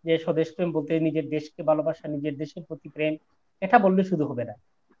 যে স্বদেশ প্রেম বলতে নিজের দেশকে ভালোবাসা, নিজের দেশের প্রতি প্রেম, এটা বললে শুধু হবে না।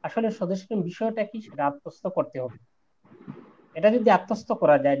 আসলে স্বদেশ প্রেম বিষয়টা কি, সেটা আত্মস্থ করতে হবে। এটা যদি আত্মস্থ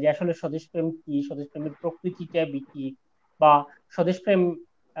করা যায় যে আসলে স্বদেশ প্রেম কি, স্বদেশ প্রেমের প্রকৃতিটা কি, বা স্বদেশ প্রেম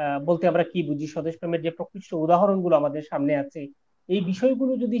বলতে আমরা কি বুঝি, স্বদেশ প্রেমের যে প্রকৃষ্ট উদাহরণগুলো আমাদের সামনে আছে, এই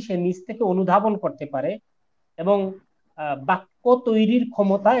বিষয়গুলো যদি সে নিজ থেকে অনুধাবন করতে পারে, এবং বাক্য তৈরির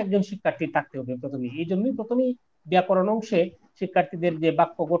ক্ষমতা একজন শিক্ষার্থীর থাকতে হবে প্রথমে। এই জন্যই প্রথমেই ব্যাকরণ অংশে শিক্ষার্থীদের যে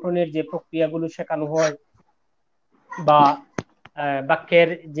বাক্য গঠনের যে প্রক্রিয়াগুলো শেখানো হয়, বা বাক্যের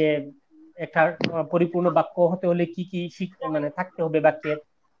যে একটা পরিপূর্ণ বাক্য হতে হলে কি কি মানে থাকতে হবে বাক্যের,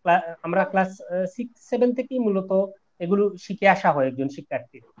 আমরা ক্লাস 6-7 থেকেই মূলত এগুলো শিখে আসা হয় একজন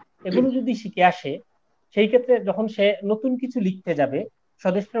শিক্ষার্থীর। এগুলো যদি শিখে আসে, সেই ক্ষেত্রে যখন সে নতুন কিছু লিখতে যাবে,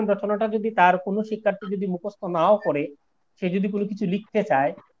 স্বদেশপ্রেম রচনাটা যদি তার কোনো শিক্ষার্থী যদি মুখস্থ নাও করে, সে যদি কোনো কিছু লিখতে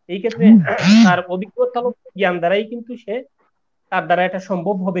চায়, এই ক্ষেত্রে তার অভিজ্ঞতা জ্ঞান দ্বারাই কিন্তু সে, তার দ্বারা এটা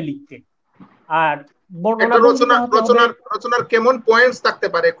সম্ভব হবে লিখতে। আর বর্ণনা একটা ভঙ্গিটা হতে হবে, রচনার কেমন পয়েন্টস থাকতে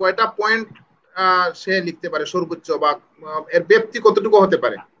পারে, কয়টা পয়েন্ট সে লিখতে পারে সর্বোচ্চ, বা এর ব্যাপ্তি কতটুকু হতে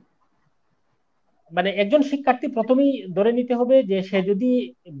পারে? মানে একজন শিক্ষার্থী প্রথমেই ধরে নিতে হবে যে সে যদি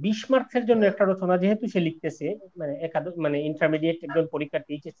 20 মার্কসের জন্য একটা রচনা যেহেতু সে লিখতেছে, মানে মানে ইন্টারমিডিয়েট একজন পরীক্ষার্থী,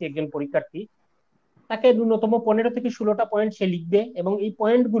 এইচএসসি একজন পরীক্ষার্থী, তাকে ন্যূনতম 15 থেকে 16টা পয়েন্ট সে লিখবে, এবং এই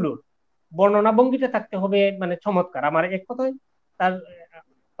পয়েন্ট গুলোর বর্ণনা ভঙ্গিটা থাকতে হবে মানে চমৎকার। আমার এক কথায় তার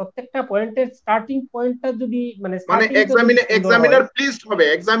প্রত্যেকটা পয়েন্টের স্টার্টিং পয়েন্টটা যদি মানে স্টার্টিংটা যদি সুন্দর হয়, এক্সামিনার প্লিজড হবে,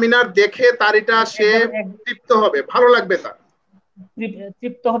 এক্সামিনার দেখে তার এটা সে তৃপ্ত হবে, ভালো লাগবে, তার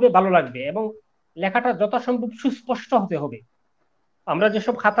তৃপ্ত হবে, ভালো লাগবে, এবং লেখাটা যথাসম্ভব সুস্পষ্ট হতে হবে। আমরা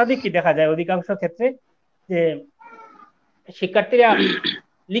যেসব খাতা দেখি, দেখা যায় অধিকাংশ ক্ষেত্রে যে শিক্ষার্থীরা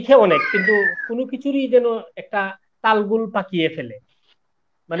লিখে অনেক, কিন্তু কোনো কিছুরই যেন একটা তালগোল পাকিয়ে ফেলে,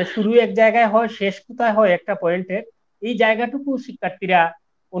 মানে শুরু এক জায়গায় হয়, শেষ কোথায় হয় একটা পয়েন্টের, এই জায়গাটুকু শিক্ষার্থীরা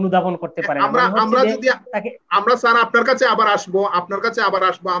অনুধাবন করতে পারে না। আমরা মনে হচ্ছে আমরা যে যদি তাকে, আমরা স্যার আপনার কাছে আবার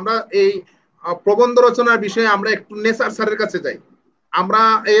আসবো, আমরা এই প্রবন্ধ রচনার বিষয়ে আমরা একটু নেসার স্যারের কাছে যাই। আমরা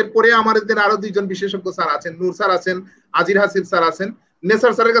এরপরে আমাদের আরো দুইজন বিশেষজ্ঞ স্যার আছেন, নূর স্যার আছেন, আজির হাসিব স্যার আছেন।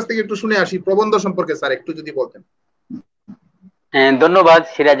 নেসার স্যারের কাছ থেকে একটু শুনে আসি প্রবন্ধ সম্পর্কে, স্যার একটু যদি বলতেন। ধন্যবাদ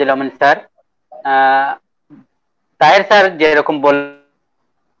সিরাজুল রহমান স্যার। তাহের স্যার যেরকম বললেন,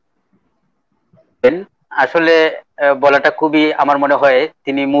 আসলে বলাটা খুবই, আমার মনে হয়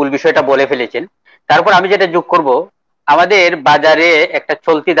তিনি মূল বিষয়টা বলে ফেলেছেন। তারপর আমি যেটা যোগ করব, আমাদের বাজারে একটা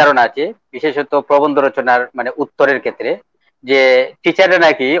চলতি ধারণা আছে, বিশেষত প্রবন্ধ রচনার মানে উত্তরের ক্ষেত্রে, যে টিচাররা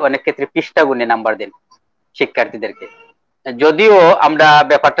নাকি অনেক ক্ষেত্রে পৃষ্ঠা গুণে নাম্বার দেন শিক্ষার্থীদেরকে। যদিও আমরা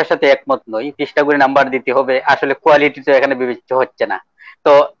ব্যাপারটার সাথে একমত নই, পৃষ্ঠা গুণে নাম্বার দিতে হবে, আসলে কোয়ালিটি তো এখানে বিবেচিত হচ্ছে না।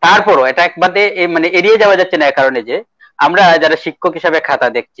 তো তারপরও এটা একবারে মানে এড়িয়ে যাওয়া যাচ্ছে না, এ কারণে যে আমরা যারা শিক্ষক হিসাবে খাতা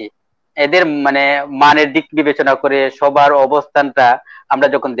দেখছি, এদের মানে মানের দিক বিবেচনা করে সবার অবস্থানটা আমরা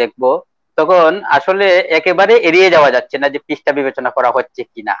যখন দেখব, তখন আসলে একেবারে এড়িয়ে যাওয়া যাচ্ছে না যে পৃষ্ঠা বিবেচনা করা হচ্ছে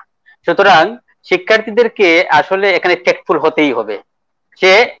কিনা। সুতরাং শিক্ষার্থীদেরকে আসলে এখানে টেকফুল হতেই হবে।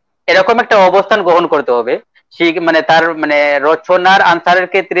 সে এরকম একটা অবস্থান গ্রহণ করতে হবে, মানে তার মানে রচনার আনসারের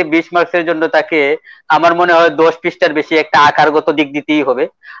ক্ষেত্রে 20 মার্কসের জন্য তাকে আমার মনে হয় 10 পৃষ্ঠার বেশি একটা আকারগত দিক দিতেই হবে।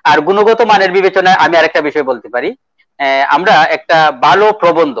 আর গুণগত মানের বিবেচনায় আমি আরেকটা বিষয় বলতে পারি, আমরা একটা ভালো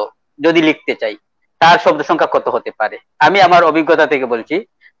প্রবন্ধ যদি লিখতে চাই, তার শব্দ সংখ্যা কত হতে পারে। আমি আমার অভিজ্ঞতা থেকে বলছি,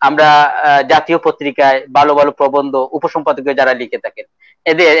 আমরা জাতীয় পত্রিকায় ভালো ভালো প্রবন্ধ উপসম্পাদকীয় যারা লিখে থাকেন,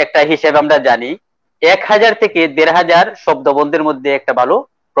 এদের একটা হিসেব আমরা জানি, 1000 থেকে 1500 শব্দবন্ধের মধ্যে একটা ভালো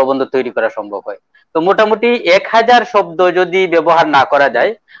প্রবন্ধ তৈরি করা সম্ভব হয়। তো মোটামুটি 1000 শব্দ যদি ব্যবহার না করা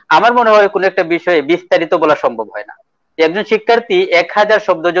যায়, আমার মনে হয় কোনো একটা বিষয়ে বিস্তারিত বলা সম্ভব হয় না। একজন শিক্ষার্থী 1000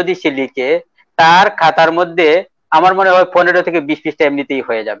 শব্দ যদি সে লিখে, তার খাতার মধ্যে আমার মনে হয় 15 থেকে 20 পৃষ্ঠা এমনিতেই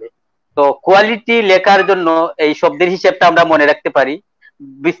হয়ে যাবে। তো কোয়ালিটি লেখার জন্য এই শব্দের হিসেবটা আমরা মনে রাখতে পারি,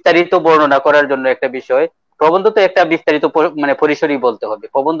 বিস্তারিত বর্ণনা করার জন্য একটা বিষয়। প্রবন্ধ তো একটা বিস্তারিত মানে পরিসরই বলতে হবে।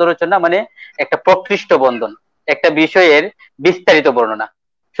 প্রবন্ধ রচনা মানে একটা প্রকৃষ্ট বন্ধন, একটা বিষয়ের বিস্তারিত বর্ণনা।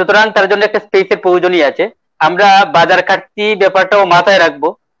 সুতরাং তার জন্য একটা স্পেসের প্রয়োজনই আছে। আমরা বাজার কাটতি ব্যাপারটাও মাথায় রাখবো,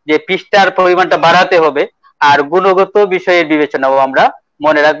 যে পৃষ্ঠার পরিমাণটা বাড়াতে হবে, আর গুণগত বিষয়ের বিবেচনাও আমরা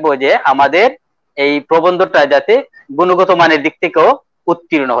মনে রাখবো, যে আমাদের এই প্রবন্ধটা যাতে গুণগত মানের দিক থেকেও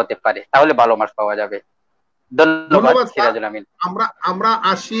উত্তীর্ণ হতে পারে, তাহলে ভালো মার্কস পাওয়া যাবে। ধন্যবাদ ধন্যবাদ স্যার। সিরাজুল আমিন। আমরা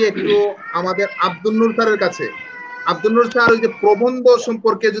আসি একটু আমাদের আব্দুল নূর স্যারের কাছে। আব্দুল নূর স্যার, ওই যে প্রবন্ধ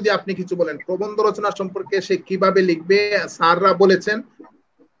সম্পর্কে যদি আপনি কিছু বলেন, প্রবন্ধ রচনা সম্পর্কে সে কিভাবে লিখবে, স্যাররা বলেছেন,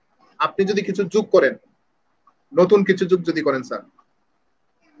 আপনি যদি কিছু যোগ করেন, নতুন কিছু যোগ যদি করেন স্যার।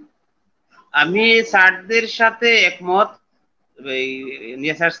 আমি স্যারদের সাথে একমত।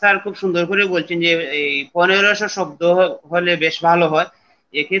 নিসার স্যার খুব সুন্দর করে বলছেন যে এই 1500 শব্দ হলে বেশ ভালো হয়।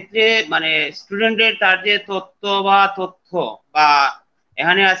 এক্ষেত্রে মানে স্টুডেন্টের তার যে তথ্য বা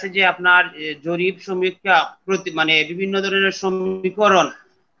এখানে আছে যে আপনার জরিপ সমীক্ষা মানে বিভিন্ন ধরনের সমীকরণ,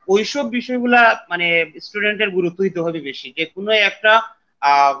 ওইসব বিষয়গুলা মানে স্টুডেন্টের গুরুত্ব দিতে হবে বেশি। যে কোনো একটা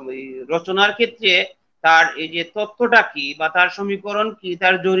রচনার ক্ষেত্রে তার এই যে তথ্যটা কি, বা তার সমীকরণ কি,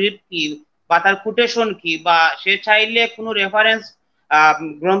 তার জরিপ কি, বা তার কোটেশন কি, বা সে চাইলে কোনো রেফারেন্স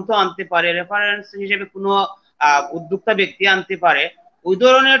গ্রন্থ আনতে পারে, রেফারেন্স হিসেবে কোনো উদ্যোক্তা ব্যক্তি আনতে পারে। ওই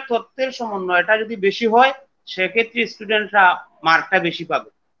ধরনের তথ্যের সমন্বয়টা যদি বেশি হয়, সেক্ষেত্রে স্টুডেন্টরা মার্কটা বেশি পাবে।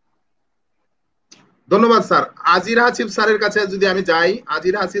 ধন্যবাদ স্যার। আজির হাসিব স্যারের কাছে যদি আমি যাই,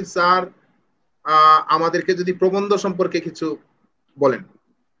 আজির হাসিব স্যার আমাদেরকে যদি প্রবন্ধ সম্পর্কে কিছু বলেন।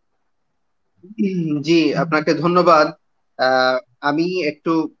 জি, আপনাকে ধন্যবাদ। আমি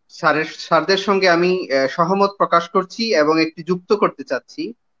একটু স্যারদের সঙ্গে আমি সহমত প্রকাশ করছি এবং একটি যুক্ত করতে চাচ্ছি।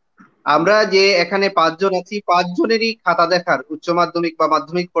 আমরা যে এখানে 5 জন আছি, 5 জনেরই খাতা দেখার, উচ্চ মাধ্যমিক বা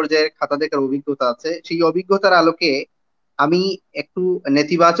মাধ্যমিক পর্যায়ের খাতা দেখার অভিজ্ঞতা আছে। সেই অভিজ্ঞতার আলোকে আমি একটু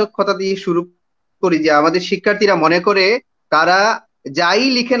নেতিবাচক কথা দিয়ে শুরু করি, যে আমাদের শিক্ষার্থীরা মনে করে তারা যাই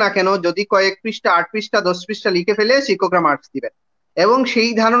লিখে না কেন, যদি কয়েক পৃষ্ঠা, 8 পৃষ্ঠা, 10 পৃষ্ঠা লিখে ফেলে শিক্ষকরা মার্কস দিবেন। এবং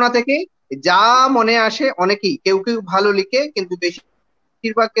সেই ধারণা থেকে যা মনে আসে, অনেকেই, কেউ কেউ ভালো লিখে, কিন্তু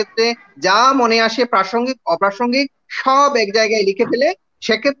বেশিরভাগ ক্ষেত্রে যা মনে আসে, প্রাসঙ্গিক অপ্রাসঙ্গিক সব এক জায়গায় লিখে ফেলে।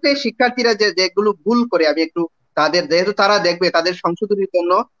 সেক্ষেত্রে শিক্ষার্থীরা যেগুলো ভুল করে, আমি একটু তাদের, যেহেতু তারা দেখবে, তাদের সংশোধনের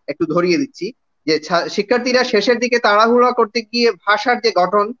জন্য একটু ধরিয়ে দিচ্ছি, যে শিক্ষার্থীরা শেষের দিকে তাড়াহুড়া করতে গিয়ে ভাষার যে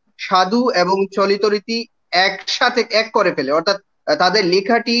গঠন, সাধু এবং চলিত রীতি একসাথে এক করে ফেলে, অর্থাৎ তাদের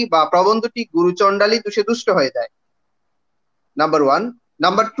লেখাটি বা প্রবন্ধটি গুরুচণ্ডালী দোষে দুষ্ট হয়ে যায়। নাম্বার 1।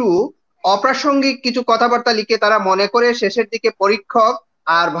 নাম্বার 2, অপ্রাসঙ্গিক কিছু কথাবার্তা লিখে তারা মনে করে শেষের দিকে পরীক্ষক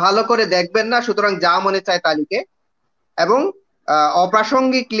আর ভালো করে দেখবেন না, সুতরাং যা মনে চায় তা লিখে। এবং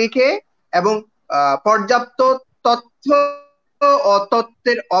অপ্রাসঙ্গিক লিখে এবং পর্যাপ্ত তথ্য ও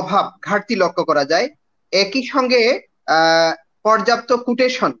তথ্যের অভাব, ঘাটতি লক্ষ্য করা যায়। একই সঙ্গে পর্যাপ্ত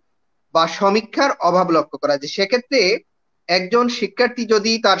কোটেশন বা সমীক্ষার অভাব লক্ষ্য করা যায়। সেক্ষেত্রে একজন শিক্ষার্থী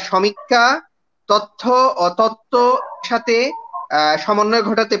যদি তার সমীক্ষা, তথ্য ও তথ্য সাথে সমন্বয়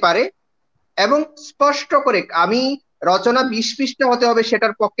ঘটাতে পারে এবং স্পষ্ট করে, আমি রচনা 20 পৃষ্ঠা হতে হবে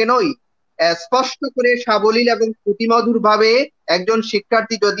সেটার পক্ষে নই, স্পষ্ট করে সাবলীল এবং শ্রুতিমধুর ভাবে একজন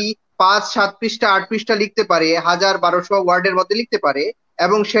শিক্ষার্থী যদি 5, 7 পৃষ্ঠা, 8 পৃষ্ঠা লিখতে পারে, 1000-1200 ওয়ার্ডের মধ্যে লিখতে পারে,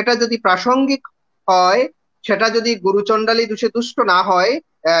 এবং সেটা যদি প্রাসঙ্গিক হয়, সেটা যদি গুরুচণ্ডালী দোষে দুষ্ট না হয়,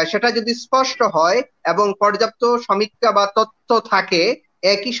 সেটা যদি স্পষ্ট হয় এবং পর্যাপ্ত সমীক্ষা বা তথ্য থাকে,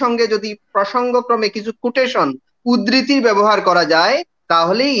 একই সঙ্গে যদি প্রসঙ্গক্রমে কিছু কোটেশন, উদ্ধৃতির ব্যবহার করা যায়,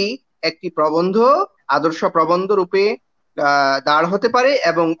 তাহলেই একটি প্রবন্ধ আদর্শ প্রবন্ধ রূপে দাঁড় হতে পারে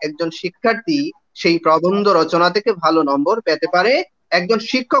এবং একজন শিক্ষার্থী সেই প্রবন্ধ রচনা থেকে ভালো নম্বর পেতে পারে। একজন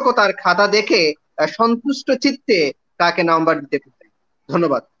শিক্ষকও তার খাতা দেখে সন্তুষ্ট চিত্তে তাকে নাম্বার দিতে পারে।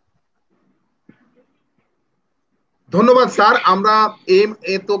 ধন্যবাদ। ধন্যবাদ স্যার। আমরা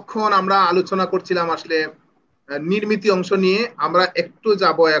এতক্ষণ আমরা আলোচনা করছিলাম আসলে নির্মিতি অংশ নিয়ে। আমরা একটু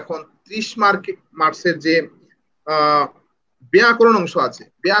যাব এখন 30 মার্কসের যে ব্যাকরণ অংশ আছে,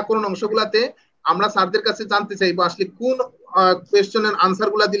 ব্যাকরণ অংশগুলাতে আমরা স্যারদের কাছে জানতে চাইবো আসলে কোন কোয়েশ্চেনের আনসার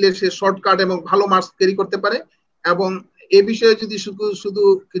গুলা দিলে সে শর্টকাট এবং ভালো মার্কস ক্যারি করতে পারে, এবং এ বিষয়ে যদি শুধু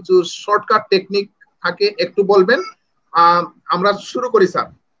কিছু শর্টকাট টেকনিক থাকে একটু বলবেন। আমরা শুরু করি স্যার।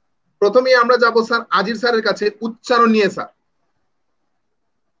 প্রথমেই আমরা যাব স্যার আজির স্যারের কাছে উচ্চারণ নিয়ে। স্যার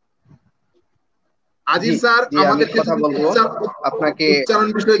আজির স্যার আমাদেরকে আপনাকে উচ্চারণ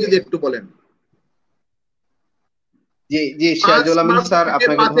বিষয়ে যদি একটু বলেন। জি জি, সিরাজুল আমিন স্যার,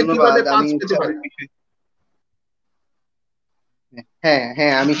 আপনাকে ধন্যবাদ। হ্যাঁ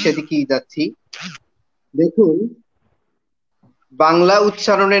হ্যাঁ, আমি সেদিকেই যাচ্ছি। দেখুন, বাংলা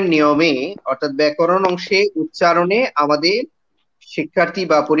উচ্চারণের নিয়মে অর্থাৎ ব্যাকরণ অংশে উচ্চারণে আমাদের শিক্ষার্থী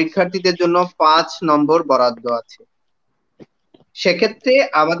বা পরীক্ষার্থীদের জন্য 5 নম্বর বরাদ্দ আছে। সেক্ষেত্রে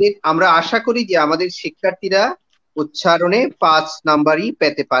আমরা আশা করি যে আমাদের শিক্ষার্থীরা উচ্চারণে 5 নাম্বারই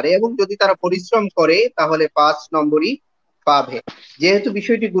পেতে পারে, এবং যদি তারা পরিশ্রম করে তাহলে 5 নম্বরই পাবে। যেহেতু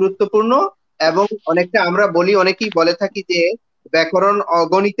বিষয়টি গুরুত্বপূর্ণ এবং অনেকটা আমরা বলি, অনেকেই বলে থাকি যে ব্যাকরণ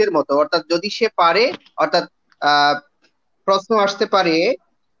অগণিতের মতো, অর্থাৎ যদি সে পারে, অর্থাৎ প্রশ্ন আসতে পারে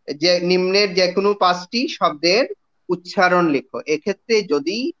যে নিম্নের যে কোনো 5টি শব্দের উচ্চারণ লেখো। এক্ষেত্রে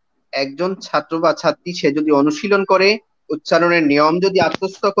যদি একজন ছাত্র বা ছাত্রী সে যদি অনুশীলন করে, উচ্চারণের নিয়ম যদি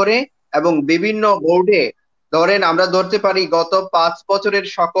আত্মস্থ করে, এবং বিভিন্ন বোর্ডে ধরেন আমরা ধরতে পারি গত 5 বছরের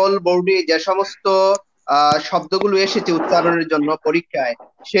সকল বোর্ডে যে সমস্ত শব্দগুলো এসেছে উচ্চারণের জন্য পরীক্ষায়,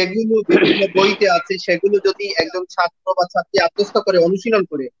 সেগুলো বিভিন্ন বইতে আছে, সেগুলো যদি একজন ছাত্র বা ছাত্রী আত্মস্থ করে অনুশীলন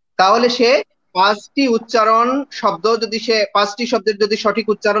করে, তাহলে সে 5টি উচ্চারণ শব্দ যদি সে 5টি শব্দের যদি সঠিক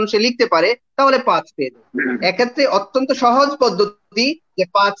উচ্চারণ সে লিখতে পারে তাহলে 5 পেয়ে যাবে। এক্ষেত্রে অত্যন্ত সহজ পদ্ধতি যে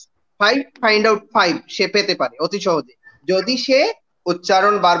 5 ফাইন্ড আউট 5 সে পেতে পারে অতি সহজে, যদি সে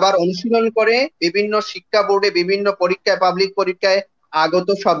উচ্চারণ বারবার অনুশীলন করে, বিভিন্ন শিক্ষা বোর্ডে বিভিন্ন পরীক্ষায় পাবলিক পরীক্ষায় আগত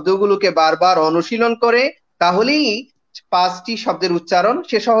শব্দগুলোকে বারবার অনুশীলন করে, তাহলেই 5টি শব্দের উচ্চারণ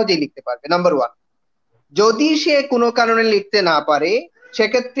সে সহজেই লিখতে পারবে। নাম্বার 1। যদি সে কোনো কারণে লিখতে না পারে,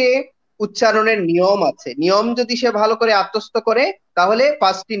 সেক্ষেত্রে উচ্চারণের নিয়ম আছে, নিয়ম যদি সে ভালো করে আত্মস্থ করে তাহলে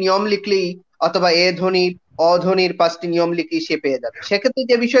 5টি নিয়ম লিখলেই, অথবা এ ধ্বনির অধ্বনির 5টি নিয়ম লিখলেই সে পেয়ে যাবে। সেক্ষেত্রে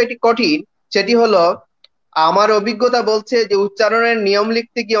যে বিষয়টি কঠিন সেটি হলো, আমার অভিজ্ঞতা বলছে যে উচ্চারণের নিয়ম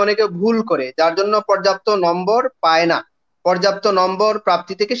লিখতে গিয়ে অনেকে ভুল করে, যার জন্য পর্যাপ্ত নম্বর পায় না, পর্যাপ্ত নম্বর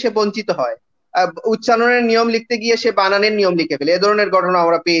প্রাপ্তি থেকে সে বঞ্চিত হয়। উচ্চারণের নিয়ম লিখতে গিয়ে সে বানানের নিয়ম লিখে ফেলে, এ ধরনের ঘটনা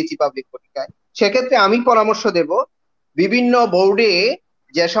আমরা পেয়েছি পাবলিক পরীক্ষায়। সেক্ষেত্রে আমি পরামর্শ দেব, বিভিন্ন বোর্ডে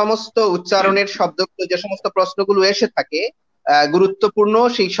যে সমস্ত উচ্চারণের শব্দগুলো, যে সমস্ত প্রশ্নগুলো এসে থাকে গুরুত্বপূর্ণ,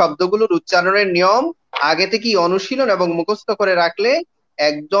 সেই শব্দগুলোর উচ্চারণের নিয়ম আগে থেকেই অনুশীলন এবং মুখস্থ করে রাখলে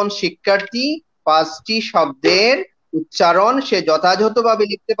একজন শিক্ষার্থী 5টি শব্দের উচ্চারণ সে যথাযথভাবে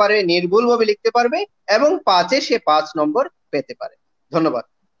লিখতে পারে, নির্ভুলভাবে লিখতে পারবে, এবং 5-এ সে 5 নম্বর পেতে পারে। ধন্যবাদ।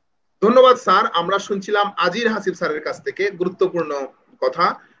 ধন্যবাদ স্যার। আমরা শুনছিলাম আজির হাসিব স্যারের কাছ থেকে গুরুত্বপূর্ণ কথা।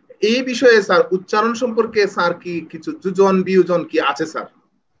 এই বিষয়ে স্যার উচ্চারণ সম্পর্কে স্যার কি কিছু যোজন বিয়োজন কি আছে স্যার?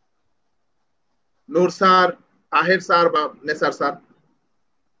 নূর স্যার, তাহের স্যার বা নেসার স্যার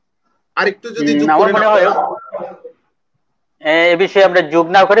আরেকটু যদি যোগ আমার করেন। মনে হয় এ বিষয়ে আমরা যোগ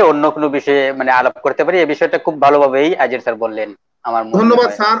না করে অন্য কোনো বিষয়ে মানে আলাপ করতে পারি। এই বিষয়টা খুব ভালোভাবেই আজির স্যার বললেন আমার মনে হয়। ধন্যবাদ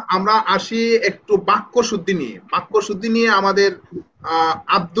স্যার। আমরা আসি একটু বাক্য শুদ্ধি নিয়ে। বাক্য শুদ্ধি নিয়ে আমাদের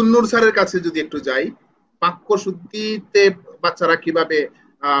আব্দুল নূর স্যারের কাছে যদি একটু যাই, বাক্য শুদ্ধিতে বাচ্চারা কিভাবে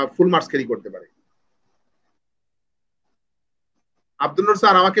ফুল মার্কস ক্যারি করতে পারে? আব্দুল নূর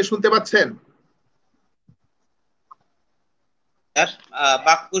স্যার আমাকে শুনতে পাচ্ছেন?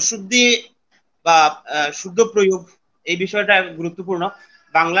 বাক্য শুদ্ধি বা শুদ্ধ প্রয়োগ এই বিষয়টা গুরুত্বপূর্ণ।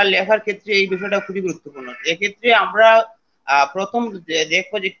 বাংলা লেখার ক্ষেত্রে এই বিষয়টা খুবই গুরুত্বপূর্ণ। এক্ষেত্রে আমরা প্রথম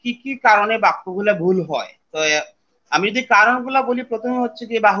দেখবো যে কি কি কারণে বাক্যগুলো ভুল হয়। তো আমি যদি কারণগুলা বলি, প্রথমে হচ্ছে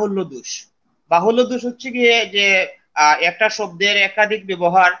কি বাহুল্য দোষ। বাহুল্য দোষ হচ্ছে গিয়ে যে একটা শব্দের একাধিক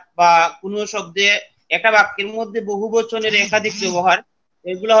ব্যবহার, বা কোনো শব্দে একটা বাক্যের মধ্যে বহু বচনের একাধিক ব্যবহার,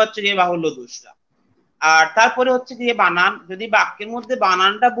 এগুলো হচ্ছে গিয়ে বাহুল্য দোষটা। আর তারপরে হচ্ছে গিয়ে বানান, যদি বাক্যের মধ্যে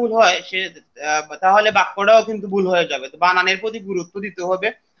বানানটা ভুল হয় তাহলে বাক্যটাও কিন্তু ভুল হয়ে যাবে। তো বানানের প্রতি গুরুত্ব দিতে হবে।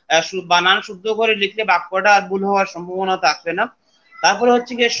 বানান শুদ্ধ করে লিখলে বাক্যটা আর ভুল হওয়ার সম্ভাবনা থাকবে না। তারপরে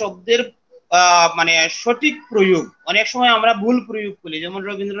হচ্ছে গিয়ে শব্দের মানে সঠিক প্রয়োগ। অনেক সময় আমরা ভুল প্রয়োগ করি, যেমন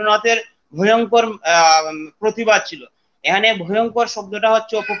রবীন্দ্রনাথের ভয়ঙ্কর প্রতিবাদ ছিল, এখানে ভয়ঙ্কর শব্দটা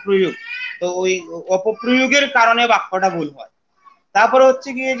হচ্ছে অপপ্রয়োগ। তো ওই অপপ্রয়োগের কারণে বাক্যটা ভুল হয়। তারপরে হচ্ছে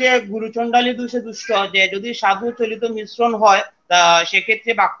গিয়ে যে গুরুচণ্ডালী দুষে দুষ্ট, যে যদি সাধু চলিত মিশ্রণ হয় তা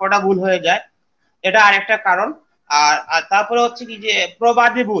সেক্ষেত্রে বাক্যটা ভুল হয়ে যায়, এটা আরেকটা কারণ। আর তারপরে হচ্ছে কি যে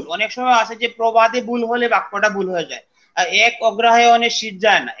প্রবাদে ভুল, অনেক সময় আছে যে প্রবাদে ভুল হলে বাক্যটা ভুল হয়ে যায়। এক অগ্রহায়ণে শীত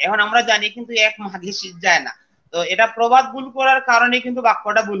যায় না, এখন আমরা জানি কিন্তু এক মাঘে শীত যায় না, তো এটা প্রবাদ ভুল করার কারণে কিন্তু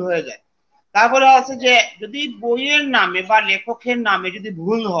বাক্যটা ভুল হয়ে যায়। তারপরে আছে যে যদি বইয়ের নামে বা লেখকের নামে যদি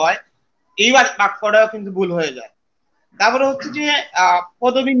ভুল হয়, এই বাক্যটাও কিন্তু ভুল হয়ে যায়। তারপরে হচ্ছে যে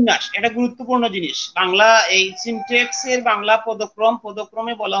পদবিন্যাস, এটা গুরুত্বপূর্ণ জিনিস। বাংলা এই সিনট্যাক্স এর বাংলা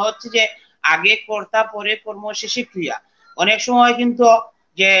পদক্রমে বলা হচ্ছে যে আগে কর্তা পরে কর্ম শেষে ক্রিয়া। অনেক সময় কিন্তু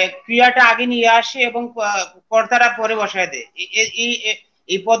যে ক্রিয়াটা আগে নিয়ে আসে এবং কর্তারা পরে বসায় দেয়।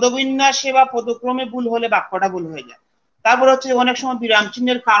 এই পদবিন্যাসে বা পদক্রমে ভুল হলে বাক্যটা ভুল হয়ে যায়। তারপর হচ্ছে অনেক সময় বিরাম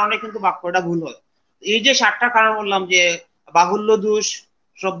চিহ্নের কারণে কিন্তু বাক্যটা ভুল হয়। এই যে 7টা কারণ বললাম, যে বাহুল্য দোষ,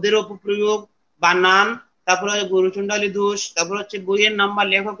 শব্দের অপপ্রয়োগ, বানান, তারপরে গুরুচণ্ডালী দোষ, তারপর হচ্ছে বইয়ের নাম বা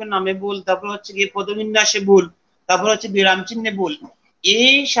লেখকের নামে ভুল, তারপর হচ্ছে গিয়ে পদবিন্যাসে ভুল, তারপর হচ্ছে বিরাম চিহ্নে ভুল।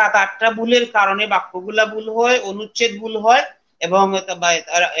 এই 7-8টা ভুলের কারণে বাক্যগুলা ভুল হয়, অনুচ্ছেদ ভুল হয়, এবং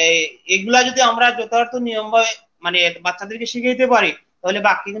এগুলা যদি আমরা যথার্থ নিয়ম মানে বাচ্চাদেরকে শিখাইতে পারি, তাহলে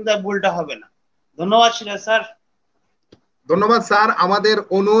বাক্যে কিন্তু আর ভুলটা হবে না। ধন্যবাদ সিরাজ স্যার। ধন্যবাদ স্যার। আমাদের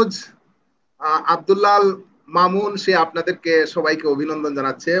অনুজ আব্দুল্লাল মামুন, সে আপনাদেরকে সবাইকে অভিনন্দন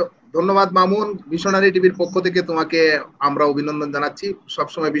জানাচ্ছে। ধন্যবাদ মামুন, মিশনারি টিভির পক্ষ থেকে তোমাকে আমরা অভিনন্দন জানাচ্ছি।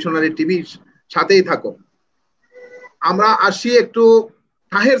 সবসময় মিশনারি টিভির সাথেই থাকো। আমরা আসি একটু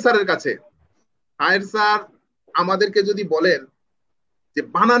তাহের স্যারের কাছে। তাহের স্যার আমাদেরকে যদি বলেন যে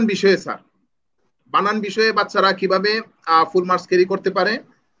বানান বিষয়ে, স্যার বানান বিষয়ে বাচ্চারা কিভাবে ফুল মার্কস ক্যারি করতে পারে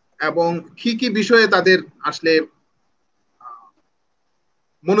এবং কি কি বিষয়ে তাদের আসলে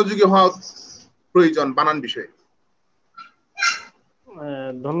মনোযোগী হওয়া প্রয়োজন বানান বিষয়ে।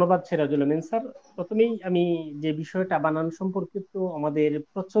 ধন্যবাদ সিরাজুল আমিন স্যার। প্রথমেই আমি যে বিষয়টা বানান সম্পর্কিত আমাদের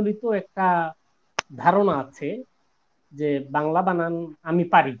প্রচলিত একটা ধারণা আছে যে বাংলা বানান আমি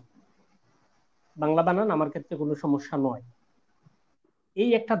পারি, বাংলা বানান আমার ক্ষেত্রে কোনো সমস্যা নয়, এই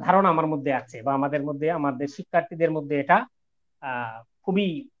একটা ধারণা আমার মধ্যে আছে, বা আমাদের মধ্যে, আমাদের শিক্ষার্থীদের মধ্যে এটা খুবই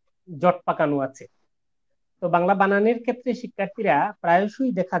জট পাকানো আছে। তো বাংলা বানানের ক্ষেত্রে শিক্ষার্থীরা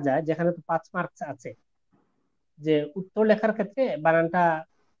প্রায়শই দেখা যায়, যেখানে তো 5 মার্কস আছে, যে উত্তর লেখার ক্ষেত্রে বানানটা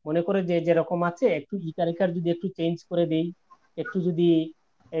মনে করে যে যেরকম আছে একটু ইকারিকার যদি একটু চেঞ্জ করে দেই, একটু যদি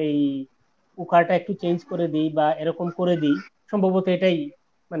এই উকারটা একটু চেঞ্জ করে দিই বা এরকম করে দিই, সম্ভবত এটাই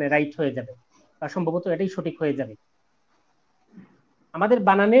মানে রাইট হয়ে যাবে, বা সম্ভবত এটাই সঠিক হয়ে যাবে। আমাদের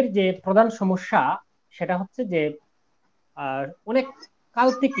বানানের যে প্রধান সমস্যা সেটা হচ্ছে যে অনেক কাল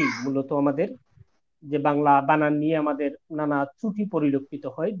থেকেই মূলত আমাদের যে বাংলা বানান নিয়ে আমাদের নানা ত্রুটি পরিলক্ষিত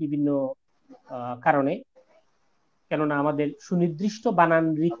হয় বিভিন্ন কারণে। কেননা আমাদের সুনির্দিষ্ট বানান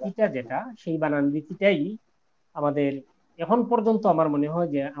রীতিটা যেটা, সেই বানান রীতিটাই আমাদের এখন পর্যন্ত আমার মনে হয়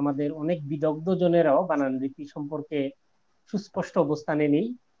যে আমাদের অনেক বিদগ্ধ জনেরাও বানান রীতি সম্পর্কে সুস্পষ্ট অবস্থানে নেই,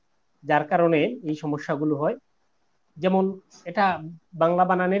 যার কারণে এই সমস্যাগুলো হয়। যেমন এটা বাংলা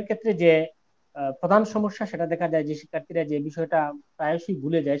বানানের ক্ষেত্রে যে প্রধান সমস্যা, সেটা দেখা যায় যে শিক্ষার্থীরা যে বিষয়টা প্রায়শই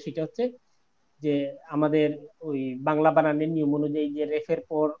ভুলে যায়, সেটা হচ্ছে যে আমাদের ওই বাংলা বানানের নিয়ম অনুযায়ী যে রেফের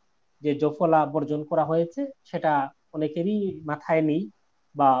পর যে জফলা বর্জন করা হয়েছে, সেটা অনেকেরই মাথায় নেই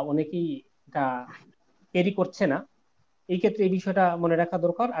বা অনেকেই এটা ক্যারি করছে না। এই ক্ষেত্রে এই বিষয়টা মনে রাখা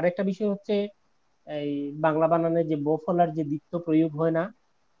দরকার। আরেকটা বিষয় হচ্ছে এই বাংলা বানানে যে বফলার যে দ্বিত্ব প্রয়োগ হয় না,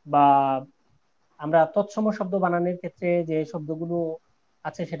 বা আমরা তৎসম শব্দ বানানোর ক্ষেত্রে যে শব্দগুলো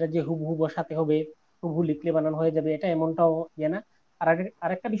আছে সেটা যে হুবহু বসাতে হবে, হুবহু লিখলে বানান হয়ে যাবে, এটা এমনটাও ইয়ে না। আর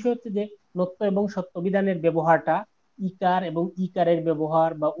আরেকটা বিষয় হচ্ছে যে নত্য এবং সত্য বিধানের ব্যবহারটা, ইকার এবং ইকারের ব্যবহার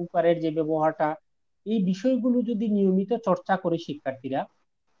বা উকারের যে ব্যবহারটা, এই বিষয়গুলো যদি নিয়মিত চর্চা করে শিক্ষার্থীরা,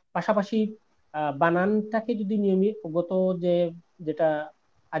 পাশাপাশি বানানটাকে যদি নিয়মিত গত যে যেটা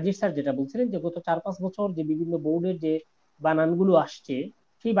আজিজ স্যার যেটা বলছিলেন যে গত 4-5 বছর যে বিভিন্ন বোর্ডের যে বানানগুলো আসছে,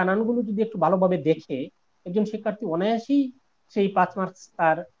 সেই বানানগুলো যদি একটু ভালোভাবে দেখে একজন শিক্ষার্থী অনায়াসেই সেই 5 মার্কস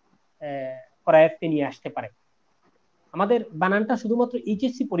তার করায়ত্তে নিয়ে আসতে পারে। আমাদের বানানটা শুধুমাত্র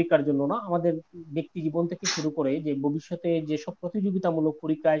এইচএসসি পরীক্ষার জন্য না, আমাদের ব্যক্তি জীবন থেকে শুরু করে যে ভবিষ্যতে যেসব প্রতিযোগিতামূলক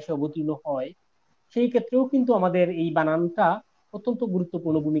পরীক্ষায় সে অবতীর্ণ হয়, সেই ক্ষেত্রেও কিন্তু আমাদের এই বানানটা অত্যন্ত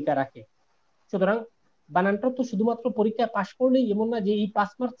গুরুত্বপূর্ণ ভূমিকা রাখে। সুতরাং বানানটা তো শুধুমাত্র পরীক্ষায় পাশ করলেই এমন না যে এই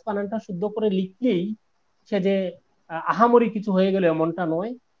 5 মার্কস বানানটা শুদ্ধ করে লিখলেই সে যে আহামরি কিছু হয়ে গেল, এমনটা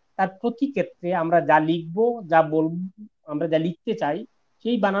নয়। তার প্রতি ক্ষেত্রে আমরা যা লিখবো, যা বলবো, আমরা যা লিখতে চাই,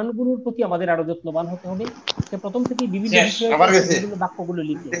 সেই বানানগুলোর প্রতি আমাদের আরো যত্নবান হতে হবে। সে প্রথম থেকেই বিভিন্ন বিষয়ে বিভিন্ন বাক্যগুলো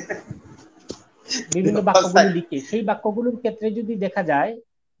লিখে সেই বাক্যগুলোর ক্ষেত্রে যদি দেখা যায়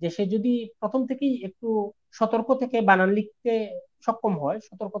যে সে যদি প্রথম থেকেই একটু সতর্ক থেকে বানান লিখতে সক্ষম হয়,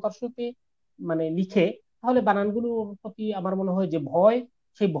 সতর্কতার সাথে মানে লিখে, তাহলে বানানগুলোর প্রতি আমার মনে হয় যে ভয়,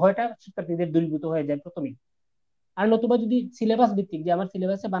 সেই ভয়টা শিক্ষার্থীদের দূরীভূত হয়ে যায় প্রথমেই। আর নতুবা যদি সিলেবাস ভিত্তিক, যে আমার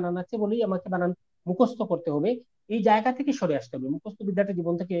সিলেবাসে বানান আছে বলেই আমাকে বানান মুখস্থ করতে হবে, এই জায়গা থেকে সরে আসতে হবে, মুখস্থ বিদ্যাটা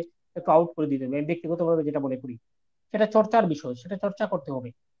জীবন থেকে একটু আউট করে দিতে হবে। আমি ব্যক্তিগতভাবে যেটা মনে করি, সেটা চর্চার বিষয়, সেটা চর্চা করতে হবে।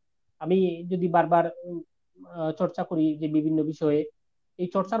 আমি যদি বারবার চর্চা করি যে বিভিন্ন বিষয়ে, এই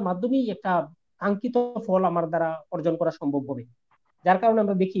চর্চার মাধ্যমেই একটা কাঙ্ক্ষিত ফল আমার দ্বারা অর্জন করা সম্ভব হবে। যার কারণে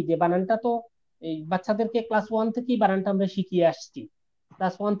আমরা দেখি যে বানানটা তো এই বাচ্চাদেরকে ক্লাস 1 থেকেই বানানটা আমরা শিখিয়ে আসছি,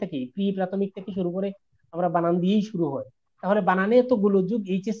 ক্লাস 1 থেকেই প্রি প্রাথমিক থেকে শুরু করে আমরা বানান দিয়েই শুরু হয়। তাহলে বানানে এত গোলযোগ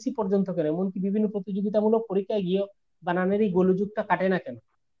এইচএসসি পর্যন্ত কেন? এমনকি বিভিন্ন প্রতিযোগিতামূলক পরীক্ষায় গিয়ে বানানের এই গোলযোগটা কাটে না কেন?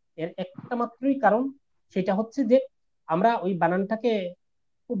 এর একটা মাত্রই কারণ, সেটা হচ্ছে যে আমরা ওই বানানটাকে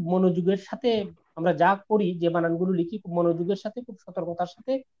খুব মনোযোগের সাথে আমরা যা করি, যে বানানগুলো লিখি, খুব মনোযোগের সাথে, খুব সতর্কতার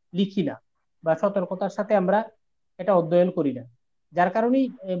সাথে লিখি না, বা সতর্কতার সাথে আমরা এটা অধ্যয়ন করি না, যার কারণেই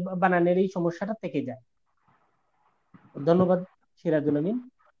বানানের এই সমস্যাটা থেকে যায়। ধন্যবাদ সিরাজুল আমিন।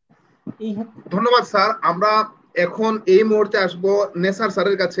 ধন্যবাদ স্যার। আমরা এখন এই মুহূর্তে আসবো নেসার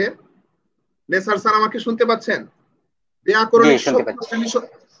স্যারের কাছে। নেসার স্যার, আমাকে শুনতে পাচ্ছেন?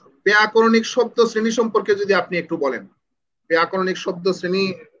 ব্যাকরণিক শব্দ শ্রেণী সম্পর্কে যদি আপনি একটু বলেন। ব্যাকরণিক শব্দ শ্রেণী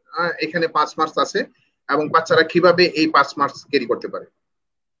এখানে 5 মার্কস আছে, এবং বাচ্চারা কিভাবে এই 5 মার্কস ক্যারি করতে পারে।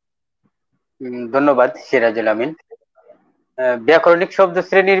 ধন্যবাদ সিরাজুল আমিন। ব্যাকরণিক শব্দ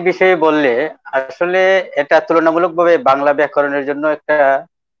শ্রেণীর বিষয়ে বললে আসলে এটা তুলনামূলকভাবে বাংলা ব্যাকরণের জন্য একটা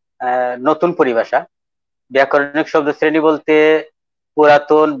নতুন পরিভাষা। ব্যাকরণিক শব্দ শ্রেণী বলতে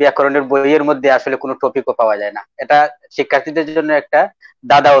পুরাতন ব্যাকরণের বইয়ের মধ্যে আসলে কোনো টপিকও পাওয়া যায় না। এটা শিক্ষার্থীদের জন্য একটা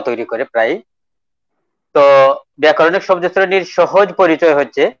দাদাও তৈরি করে প্রায়। তো ব্যাকরণিক শব্দ শ্রেণীর সহজ পরিচয়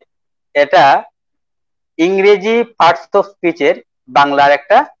হচ্ছে এটা ইংরেজি পার্টস অফ স্পিচের বাংলার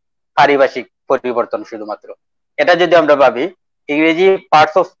একটা পারিভাষিক পরিবর্তন শুধুমাত্র। এটা যদি আমরা ভাবি, ইংরেজি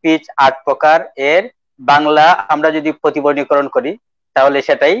পার্টস অফ স্পিচ 8 প্রকার, এর বাংলা আমরা যদি প্রতিবর্ণীকরণ করি তাহলে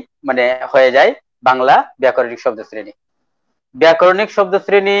সেটাই মানে হয়ে যায় বাংলা ব্যাকরণিক শব্দ শ্রেণী। ব্যাকরণিক শব্দ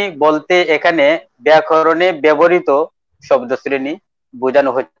শ্রেণী বলতে এখানে ব্যাকরণে ব্যবহৃত শব্দ শ্রেণী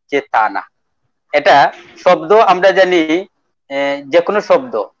বোঝানো হচ্ছে তা না। এটা শব্দ আমরা জানি, যে কোনো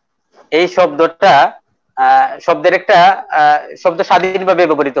শব্দ, এই শব্দটা শব্দের একটা শব্দ স্বাধীনভাবে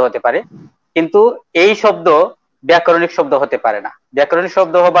ব্যবহৃত হতে পারে, কিন্তু এই শব্দ ব্যাকরণিক শব্দ হতে পারে না। ব্যাকরণিক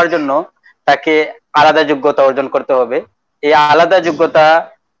শব্দ হবার জন্য তাকে আলাদা যোগ্যতা অর্জন করতে হবে। এই আলাদা যোগ্যতা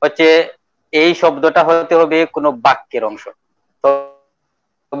হচ্ছে এই শব্দটা হতে হবে কোনো বাক্যের অংশ,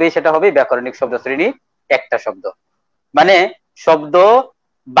 তবে সেটা হবে ব্যাকরণিক শব্দ শ্রেণীর একটা শব্দ। মানে শব্দ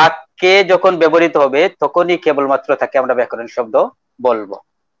বাক্যে যখন ব্যবহৃত হবে তখনই কেবলমাত্র তাকে আমরা ব্যাকরণিক শব্দ বলবো।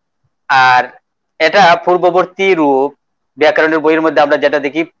 আর এটা পূর্ববর্তী রূপ ব্যাকরণের বইয়ের মধ্যে আমরা যেটা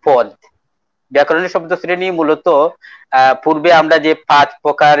দেখি পদ। ব্যাকরণের শব্দ শ্রেণী মূলত পূর্বে আমরা যে 5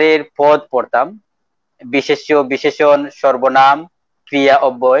 প্রকারের পদ পড়তাম, বিশেষ্য, বিশেষণ, সর্বনাম, ক্রিয়া,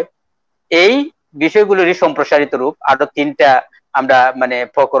 অব্যয়, এই বিষয়গুলোরই সম্প্রসারিত রূপ। আরো 3টা আমরা মানে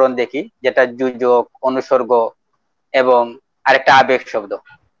প্রকরণ দেখি, যেটা যোজক, অনুসর্গ এবং আরেকটা আবেগ শব্দ।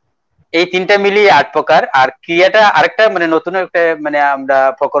 এই 3টা মিলিয়ে 8 প্রকার। আর ক্রিয়াটা আরেকটা মানে নতুন একটা মানে আমরা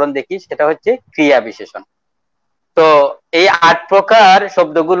প্রকরণ দেখি, সেটা হচ্ছে ক্রিয়া বিশেষণ। তো এই 8 প্রকার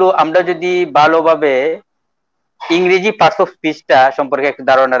শব্দগুলো আমরা যদি ভালোভাবে ইংরেজি পার্টস অফ স্পিচটা সম্পর্কে একটু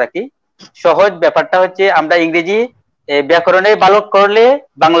ধারণা রাখি, সহজ ব্যাপারটা হচ্ছে আমরা ইংরেজি ব্যাকরণে ভালো করলে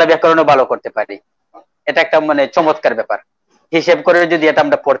বাংলা ব্যাকরণও ভালো করতে পারি। এটা একটা মানে চমৎকার ব্যাপার। হিসেব করে যদি এটা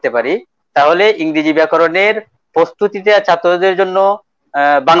আমরা পড়তে পারি তাহলে ইংরেজি ব্যাকরণের প্রস্তুতিতে ছাত্রদের জন্য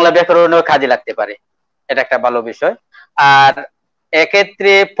বাংলা ব্যাকরণও কাজে লাগতে পারে। এটা একটা ভালো বিষয়। আর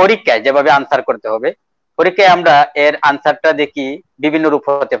এক্ষেত্রে পরীক্ষায় যেভাবে আনসার করতে হবে, পরীক্ষায় আমরা এর আনসারটা দেখি বিভিন্ন রূপ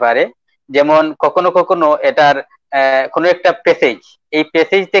হতে পারে। যেমন কখনো কখনো এটার কোনো একটা প্যাসেজ, এই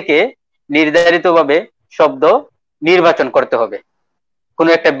প্যাসেজ থেকে নির্ধারিতভাবে শব্দ নির্বাচন করতে হবে। কোনো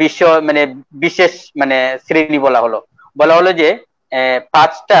একটা বিষয় মানে বিশেষ মানে শ্রেণী বলা হলো যে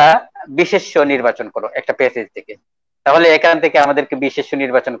 5টা বিশেষ্য নির্বাচন করো একটা প্যাসেজ থেকে। তাহলে এখান থেকে আমাদেরকে বিশেষ্য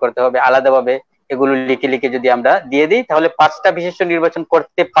নির্বাচন করতে হবে আলাদাভাবে। এগুলো লিখে লিখে যদি আমরা দিয়ে দিই তাহলে 5টা বিশেষ্য নির্বাচন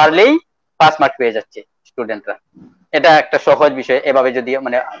করতে পারলেই 5 মার্ক পেয়ে যাচ্ছে স্টুডেন্টরা। এটা একটা সহজ বিষয়, এভাবে যদি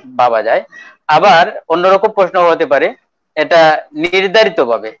মানে ভাবা যায়। আবার অন্যরকম প্রশ্ন হতে পারে, এটা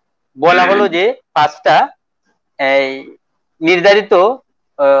নির্ধারিতভাবে বলা হলো যে 5টা এই নির্ধারিত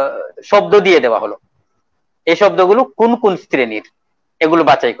শব্দ দিয়ে দেওয়া হলো, এই শব্দগুলো কোন কোন শ্রেণীর, এগুলো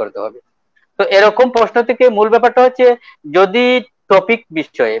বাছাই করতে হবে। তো এরকম প্রশ্ন থেকে মূল ব্যাপারটা হচ্ছে যদি টপিক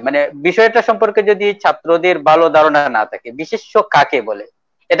বিষয়ে মানে বিষয়টা সম্পর্কে যদি ছাত্রদের ভালো ধারণা না থাকে, বিশেষ্য কাকে বলে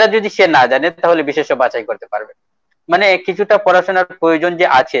এটা যদি সে না জানে তাহলে বিশেষ্য বাছাই করতে পারবে। মানে কিছুটা পড়াশোনার প্রয়োজন যে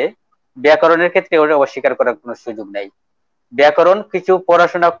আছে ব্যাকরণের ক্ষেত্রে, ওটা অস্বীকার করার কোনো সুযোগ নাই। ব্যাকরণ কিছু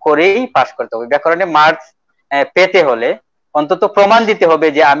পড়াশোনা করেই পাশ করতে হবে। ব্যাকরণে মার্কস পেতে হলে অন্তত প্রমাণ দিতে হবে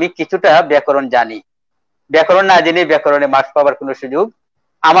যে আমি কিছুটা ব্যাকরণ জানি। ব্যাকরণ না জেনে ব্যাকরণে মার্কস পাওয়ার কোনো সুযোগ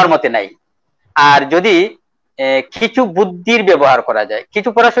আমার মতে নাই। আর যদি কিছু বুদ্ধির ব্যবহার করা যায়, কিছু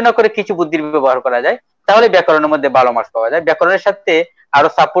পড়াশোনা করে কিছু বুদ্ধির ব্যবহার করা যায়, তাহলে ব্যাকরণের মধ্যে ভালো মার্কস পাওয়া যায়। ব্যাকরণের সাথে আরো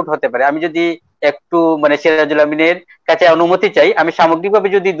সাপোর্ট হতে পারে। আমি যদি একটু মানে সিরাজুল আমিনের কাছে অনুমতি চাই, আমি সামগ্রিকভাবে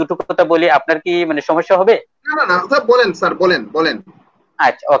যদি দুটো কথা বলি, আপনার কি মানে সমস্যা হবে? না না না, বলেন স্যার, বলেন।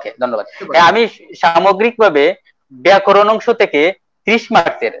 আচ্ছা, ওকে, ধন্যবাদ। আমি সামগ্রিকভাবে ব্যাকরণ অংশ থেকে 30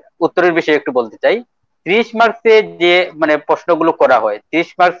 মার্কসের উত্তরের বিষয়ে একটু বলতে চাই। 30 মার্কসে যে মানে প্রশ্নগুলো করা হয়, 30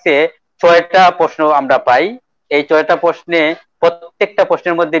 মার্কসে 6টা প্রশ্ন আমরা পাই। এই 6টা প্রশ্নে প্রত্যেকটা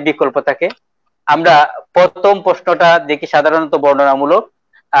প্রশ্নের মধ্যে বিকল্প থাকে। আমরা প্রথম প্রশ্নটা দেখি সাধারণত বর্ণনামূলক,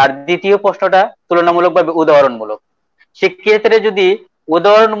 আর দ্বিতীয় প্রশ্নটা তুলনামূলকভাবে উদাহরণমূলক। সেক্ষেত্রে যদি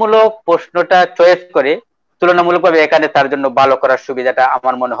উদাহরণমূলক প্রশ্নটা চয়েস করে, তুলনামূলকভাবে এখানে তার জন্য ভালো করার সুবিধাটা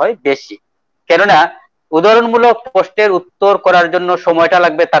আমার মনে হয় বেশি। কেননা উদাহরণমূলক প্রশ্নের উত্তর করার জন্য সময়টা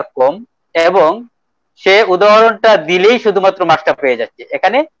লাগবে তার কম, এবং সে উদাহরণটা দিলেই শুধুমাত্র মার্কসটা পেয়ে যাচ্ছে।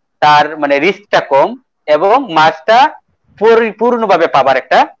 এখানে তার মানে রিস্কটা কম এবং মার্কসটা পরিপূর্ণভাবে পাবার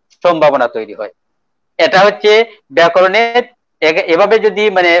একটা সম্ভাবনা তৈরি হয়। এটা হচ্ছে ব্যাকরণের। এভাবে যদি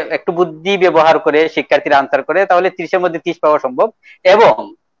মানে একটু বুদ্ধি ব্যবহার করে শিক্ষার্থীরা আনসার করে তাহলে 30-এর মধ্যে 30 পাওয়া সম্ভব। এবং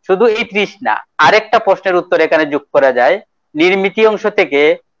শুধু এই 30 না, আরেকটা প্রশ্নের উত্তর এখানে যোগ করা যায়। নির্মিতি অংশ থেকে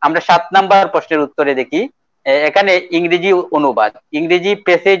আমরা 7 নাম্বার প্রশ্নের উত্তরে দেখি এখানে ইংরেজি অনুবাদ, ইংরেজি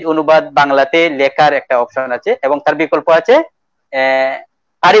প্যাসেজ অনুবাদ বাংলাতে লেখার একটা অপশন আছে এবং তার বিকল্প আছে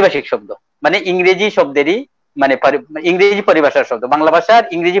পারিভাষিক শব্দ, মানে ইংরেজি শব্দেরই মানে ইংরেজি পরিভাষার শব্দ, বাংলা ভাষার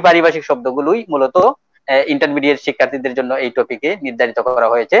ইংরেজি পারিভাষিক শব্দগুলোই মূলত ইন্টারমিডিয়েট শিক্ষার্থীদের জন্য এই টপিকে নির্ধারিত করা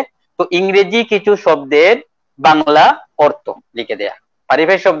হয়েছে। তো ইংরেজি কিছু শব্দের বাংলা অর্থ লিখে দেয়া,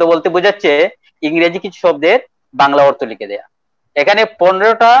 পারিভাষিক শব্দ বলতে বোঝাচ্ছে ইংরেজি কিছু শব্দের বাংলা অর্থ লিখে দেয়া। এখানে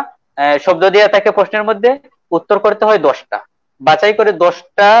 15টা শব্দ দেয়া থাকে প্রশ্নের মধ্যে, উত্তর করতে হয় 10টা। বাছাই করে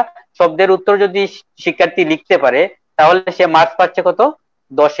 10টা শব্দের উত্তর যদি শিক্ষার্থী লিখতে পারে তাহলে সে মার্কস পাচ্ছে কত?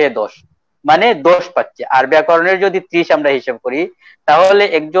 10-এ 10, মানে 10 পাচ্ছে। আর ব্যাকরণের যদি 30 আমরা হিসাব করি তাহলে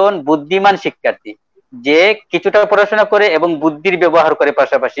একজন বুদ্ধিমান শিক্ষার্থী যে কিছুটা পড়াশোনা করে এবং বুদ্ধির ব্যবহার করে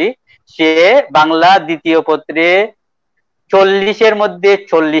পাশাপাশি সে বাংলা দ্বিতীয় পত্রে 40-এর মধ্যে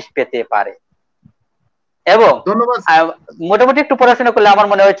 40 পেতে পারে। এবং ধন্যবাদ। মোটামুটি একটু পড়াশোনা করলে আমার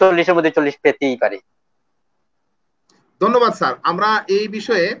মনে হয় 40-এর মধ্যে 40 পেতেই পারে। ধন্যবাদ স্যার। আমরা এই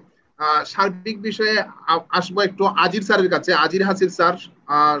বিষয়ে সার্বিক বিষয়ে আসবো একটু আজির স্যারের কাছে। আজির হাসির স্যার,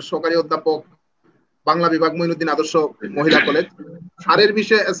 সহকারী অধ্যাপক, বাংলা বিভাগ, মঈনুদ্দিন আদর্শ মহিলা কলেজ।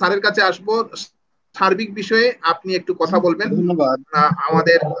 স্যারের কাছে আসবো। সার্বিক বিষয়ে আপনি একটু কথা বলবেন। ধন্যবাদ।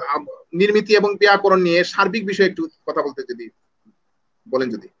 আমাদের নির্মিতি এবং ব্যাকরণ নিয়ে সার্বিক বিষয়ে একটু কথা বলতে যদি বলেন।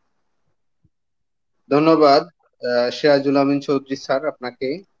 যদি ধন্যবাদ সিরাজুল আমিন চৌধুরী স্যার আপনাকে।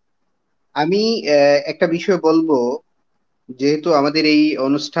 আমি একটা বিষয় বলবো, যেহেতু আমাদের এই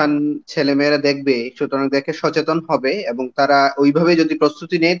অনুষ্ঠান ছেলেমেয়েরা দেখবে, সুতরাং দেখে সচেতন হবে এবং তারা ওইভাবে যদি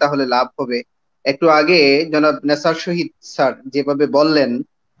প্রস্তুতি নেয় তাহলে লাভ হবে। একটু আগে জনাব নেসার শহীদ স্যার যেভাবে বললেন,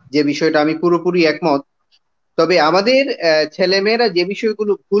 যে বিষয়টা আমি পুরোপুরি একমত। তবে আমাদের ছেলেমেয়েরা যে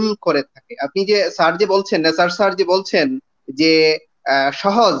বিষয়গুলো ভুল করে থাকে, আপনি যে স্যার যে বলছেন, নেসার স্যার যে বলছেন যে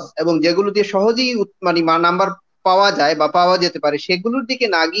সহজ এবং যেগুলো দিয়ে সহজেই মানে নাম্বার পাওয়া যায় বা পাওয়া যেতে পারে, সেগুলোর দিকে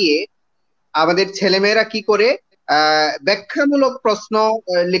না গিয়ে আমাদের ছেলেমেয়েরা কি করে ব্যাখ্যামূলক প্রশ্ন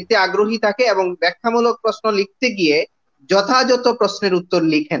লিখতে আগ্রহী থাকে এবং ব্যাখ্যামূলক প্রশ্ন লিখতে গিয়ে যথাযথ প্রশ্নের উত্তর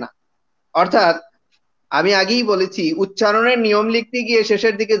লিখে না। অর্থাৎ আমি আগেই বলেছি, উচ্চারণের নিয়ম লিখতে গিয়ে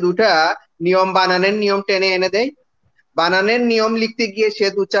শেষের দিকে 2টা নিয়ম, বানানের নিয়ম টেনে এনে দেয়। বানানের নিয়ম লিখতে গিয়ে সে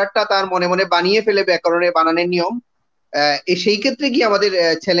 2-4টা তার মনে মনে বানিয়ে ফেলে ব্যাকরণের বানানের নিয়ম। সেই ক্ষেত্রে কি আমাদের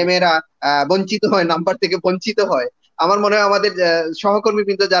ছেলেমেয়েরা বঞ্চিত হয়, নাম্বার থেকে বঞ্চিত হয়। আমার মনে হয় আমাদের সহকর্মী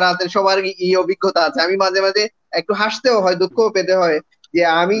বৃন্দ যারা আছেন সবার এই অভিজ্ঞতা আছে। আমি মাঝে মাঝে একটু হাসতেও হয়, দুঃখও পেতে হয় যে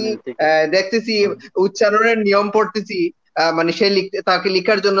আমি দেখতেছি উচ্চারণের নিয়ম পড়তেছি, মানে সে তাকে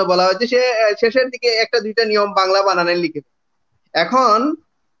লিখার জন্য বলা হয়েছে, সে শেষের দিকে 1-2টা নিয়ম বাংলা বানানের লিখে। এখন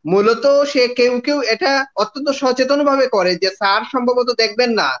মূলত সে কেউ কেউ এটা অত্যন্ত সচেতন ভাবে করে যে স্যার সম্ভবত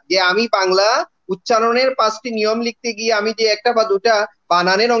দেখবেন না যে আমি বাংলা উচ্চারণের 5টি নিয়ম লিখতে গিয়ে আমি যে 1টা বা 2টা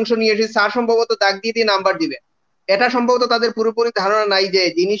বানানের অংশ নিয়ে এসেছি, স্যার সম্ভবত দাগ দিয়ে দিয়ে নাম্বার দিবে। এটা সম্ভবত তাদের পুরোপুরি ধারণা নাই যে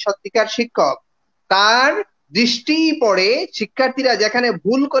যিনি সত্যিকার শিক্ষক তার দৃষ্টি পড়ে, শিক্ষার্থীরা যেখানে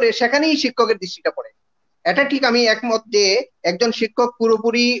ভুল করে সেখানেই শিক্ষকের দৃষ্টিটা পড়ে। এটা ঠিক, আমি একমত যে একজন শিক্ষক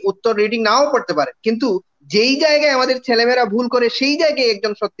পুরোপুরি উত্তর রিডিং নাও করতে পারে, কিন্তু যেই জায়গায় আমাদের ছেলেমেয়েরা ভুল করে সেই জায়গায়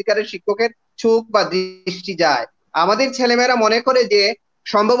একজন সত্যিকারের শিক্ষকের চোখ বা দৃষ্টি যায়। আমাদের ছেলেমেয়েরা মনে করে যে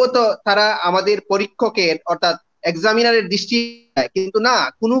সম্ভবত তারা আমাদের পরীক্ষকের অর্থাৎ এক্সামিনারের দৃষ্টি দেয়, কিন্তু না,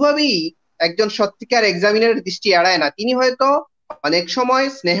 কোনোভাবেই একজন সত্যিকার এক্সামিনারের দৃষ্টি এড়ায় না। তিনি হয়তো অনেক সময়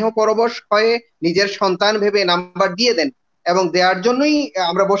স্নেহ পরবশ হয়ে নিজের সন্তান ভেবে নাম্বার দিয়ে দেন এবং দেওয়ার জন্যই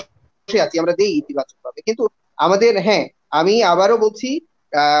আমরা বসে আছি, আমরা দেই ইতিবাচক ভাবে। কিন্তু আমাদের, হ্যাঁ, আমি আবারও বলছি,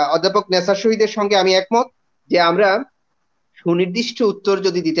 অধ্যাপক নেসার শহীদের সঙ্গে আমি একমত যে আমরা সুনির্দিষ্ট উত্তর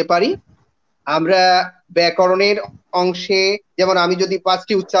যদি দিতে পারি, আমরা ব্যাকরণের অংশে যেমন আমি যদি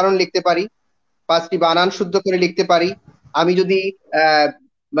 5টি উচ্চারণ লিখতে পারি, 5টি বানান শুদ্ধ করে লিখতে পারি, আমি যদি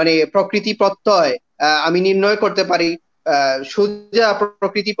মানে প্রকৃতি প্রত্যয় আমি নির্ণয় করতে পারি, সোজা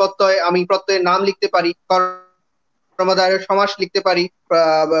প্রকৃতি প্রত্যয় আমি প্রত্যয়ের নাম লিখতে পারি, কর্মধারয় সমাস লিখতে পারি,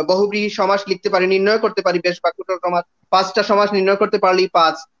 বহুব্রীহি সমাস লিখতে পারি, নির্ণয় করতে পারি বেশ বাক্যটার সমাস, 5টা সমাস নির্ণয় করতে পারলেই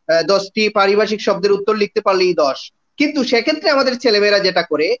 5, 10টি পারিভাষিক শব্দের উত্তর লিখতে পারলেই 10। কিন্তু সেক্ষেত্রে আমাদের ছেলেমেয়েরা যেটা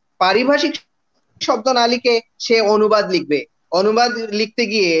করে, পারিভাষিক শব্দ না লিখে সে অনুবাদ লিখবে। অনুবাদ লিখতে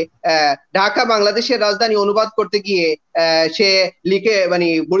গিয়ে ঢাকা বাংলাদেশের রাজধানী অনুবাদ করতে গিয়ে সে লিখে মানে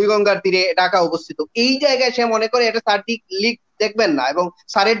বুড়িগঙ্গার তীরে ঢাকা অবস্থিত। এই জায়গায় সে মনে করে এটা স্যার দেখবেন না এবং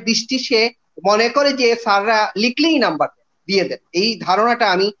স্যারের দৃষ্টি সে মনে করে যে স্যাররা লিখলেই নাম্বার দিয়ে দেন। এই ধারণাটা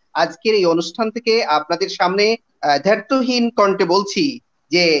আমি আজকের এই অনুষ্ঠান থেকে আপনাদের সামনে ধ্যার্থহীন কণ্ঠে বলছি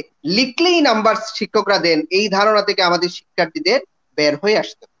যে লিখলেই নাম্বার শিক্ষকরা দেন, এই ধারণা থেকে আমাদের শিক্ষার্থীদের বের হয়ে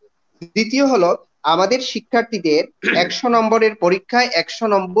আসতে হবে। দ্বিতীয় হলো, আমাদের শিক্ষার্থীদের 100 নম্বরের পরীক্ষায় 100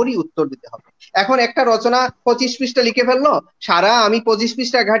 নম্বরই উত্তর দিতে হবে। এখন একটা রচনা 25 পৃষ্ঠা লিখে ফেললো, সারা আমি 25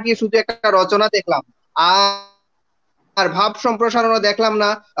 পৃষ্ঠা ঘাটিয়ে শুধু একটা রচনা দেখলাম, আর ভাব সম্প্রসারণও দেখলাম না,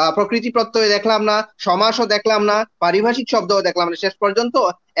 প্রকৃতি প্রত্যয় দেখলাম না, সমাসও দেখলাম না, পারিভাষিক শব্দও দেখলাম না, শেষ পর্যন্ত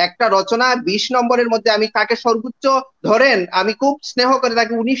একটা রচনা 20 নম্বরের মধ্যে আমি তাকে সর্বোচ্চ ধরেন আমি খুব স্নেহ করে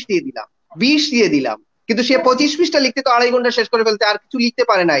তাকে 19 দিয়ে দিলাম, 20 দিয়ে দিলাম, কিন্তু সে 25 পৃষ্ঠা লিখতে তো 2.5 ঘন্টা শেষ করে ফেলতে, আর কিছু লিখতে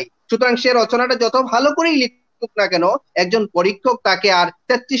পারে নাই। সুতরাং সে রচনাটা যত ভালো করেই লিখুক না কেন, একজন পরীক্ষক তাকে আর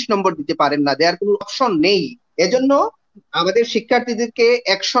 33 নম্বর দিতে পারেন না, দেওয়ার কোনো অপশন নেই। এজন্য আমাদের শিক্ষার্থীদেরকে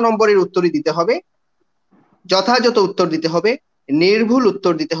 100 নম্বরের উত্তরই দিতে হবে, যথাযথ উত্তর দিতে হবে, নির্ভুল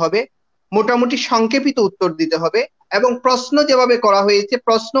উত্তর দিতে হবে, মোটামুটি সংক্ষেপিত উত্তর দিতে হবে, এবং প্রশ্ন যেভাবে করা হয়েছে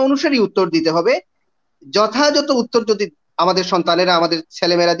প্রশ্ন অনুসারী উত্তর দিতে হবে। যথাযথ উত্তর যদি আমাদের সন্তানেরা, আমাদের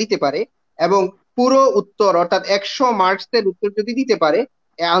ছেলেমেয়েরা দিতে পারে, এবং পুরো উত্তর অর্থাৎ 100 মার্কসের উত্তর যদি দিতে পারে,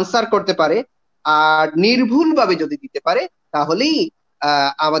 আনসার করতে পারে, আর নির্ভুল ভাবে যদি দিতে পারে, তাহলেই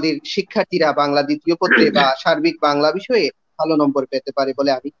আমাদের শিক্ষার্থীরা বাংলা দ্বিতীয় পত্রে বা সার্বিক বাংলা বিষয়ে ভালো নম্বর পেতে পারে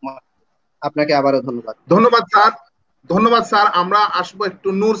বলে আমি মনে করি। আপনাকে আবারও ধন্যবাদ। ধন্যবাদ স্যার, ধন্যবাদ স্যার। আমরা আসবো একটু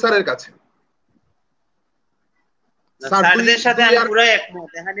নূর স্যারের কাছে। স্যারদের সাথে আমি পুরো একমত।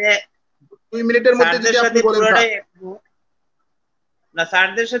 এখানে 2 মিনিটের মধ্যে যদি আপনি বলেন। না,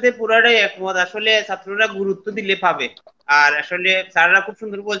 স্যারদের সাথে পুরাটাই একমত। আসলে ছাত্ররা গুরুত্ব দিলে পাবে, আর আসলে স্যাররা খুব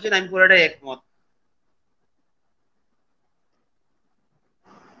সুন্দর বলছেন, আমি পুরাটাই একমত।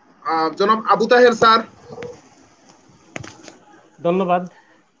 জনাব আবু তাহের স্যার। ধন্যবাদ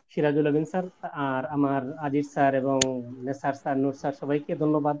সিরাজুল আমিন স্যার, আর আমার আজিজ স্যার এবং নেসার স্যার, নূর স্যার, সবাইকে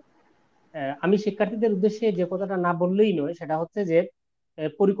ধন্যবাদ। আমি শিক্ষার্থীদের উদ্দেশ্যে যে কথাটা না বললেই নয়, সেটা হচ্ছে যে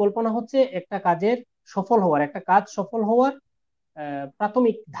পরিকল্পনা হচ্ছে একটা কাজের সফল হওয়ার, একটা কাজ সফল হওয়ার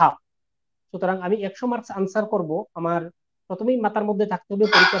প্রাথমিক ধাপ। সুতরাং আমি 100 মার্কস আনসার করব, আমার প্রথমেই মাথার মধ্যে থাকতে হবে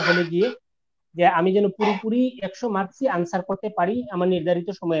পরীক্ষার হলে গিয়ে যে আমি যেন পুরোপুরি 100 মার্কসই আনসার করতে পারি আমার নির্ধারিত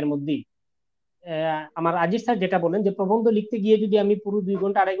সময়ের মধ্যেই। আমার আজিজ স্যার যেটা বলেন যে প্রবন্ধ লিখতে গিয়ে যদি আমি পুরো 2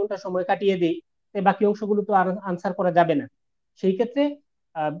 ঘন্টা 2.5 ঘন্টা সময় কাটিয়ে দিই, বাকি অংশগুলো তো আর আনসার করা যাবে না। সেই ক্ষেত্রে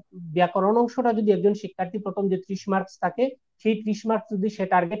ব্যাকরণ অংশটা যদি একজন শিক্ষার্থী প্রথম যে 30 মার্কস থাকে, সেই 30 মার্কস যদি সে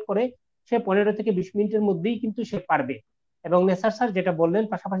টার্গেট করে, সে 15 থেকে 20 মিনিটের মধ্যেই কিন্তু সে পারবে। এবং নেসার স্যার যেটা বললেন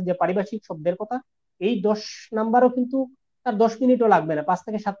পাশাপাশি যে পারিভাষিক শব্দের কথা, এই 10 নাম্বারও কিন্তু তার 10 মিনিটও লাগবে না, 5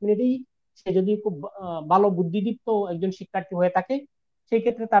 থেকে 7 মিনিটেই সে যদি খুব ভালো বুদ্ধিদীপ্ত একজন শিক্ষার্থী হয়ে থাকে, সেই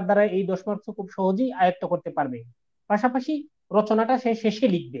ক্ষেত্রে তার দ্বারা এই 10 মার্কস খুব সহজেই আয়ত্ত করতে পারবে। পাশাপাশি রচনাটা সে শেষে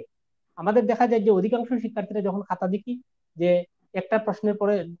লিখবে। আমাদের দেখা যায় যে অধিকাংশ শিক্ষার্থীরা যখন খাতা দেখি, যে একটা প্রশ্নের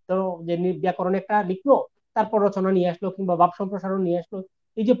পরে ধরো যে ব্যাকরণ একটা লিখলো, তারপর রচনা নিয়ে আসলো কিংবা ভাব সম্প্রসারণ নিয়ে আসলো,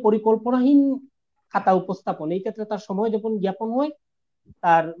 এই যে পরিকল্পনাহীন খাতা উপস্থাপন, এই ক্ষেত্রে তার সময় যখন জ্ঞাপন হয়,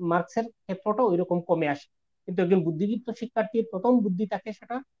 তার মার্কসের ক্ষেত্রটা ওই রকম কমে আসে। কিন্তু একজন বুদ্ধিদীপ্ত শিক্ষার্থীর প্রথম বুদ্ধি থাকে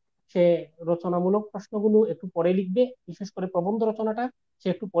সেটা, সে রচনামূলক প্রশ্নগুলো একটু পরে লিখবে, বিশেষ করে প্রবন্ধ রচনাটা সে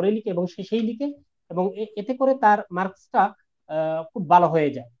একটু পরে লিখে এবং শেষেই লিখে, এবং এতে করে তার মার্কসটা খুব ভালো হয়ে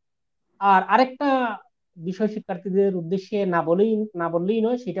যায়। আর আরেকটা বিষয় শিক্ষার্থীদের উদ্দেশ্যে না বললেই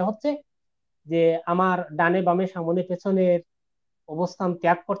নয়, সেটা হচ্ছে যে আমার ডানে বামে সামনে পেছনের অবস্থান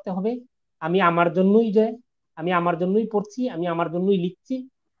ত্যাগ করতে হবে। আমি আমার জন্যই আমি আমার জন্যই পড়ছি, আমি আমার জন্যই লিখছি,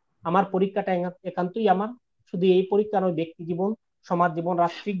 আমার পরীক্ষাটা একান্তই আমার। শুধু এই পরীক্ষা নয়, ব্যক্তি জীবন, সমাজ জীবন,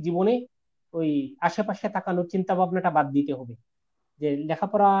 রাষ্ট্রিক জীবনে ওই আশেপাশে তাকানোর চিন্তা ভাবনাটা বাদ দিতে হবে। যে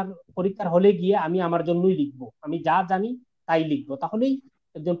লেখাপড়ার পরীক্ষার হলে গিয়ে আমি আমার জন্যই লিখবো, আমি যা জানি তাই লিখবো, তাহলেই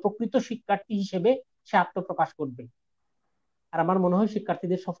একজন প্রকৃত শিক্ষার্থী হিসেবে সে আত্মপ্রকাশ করবে। আর আমার মনে হয়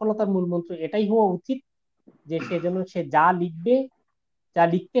শিক্ষার্থীদের সফলতার মূল মন্ত্র এটাই হওয়া উচিত, যে সে যেন সে যা লিখবে, যা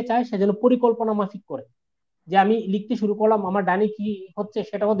লিখতে চায়, সে যেন পরিকল্পনা মাফিক করে। যে আমি লিখতে শুরু করলাম, আমার ডানে কি হচ্ছে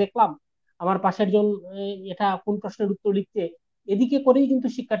সেটাও দেখলাম, আমার পাশের জন এটা কোন প্রশ্নের উত্তর লিখছে, এদিকে করেই কিন্তু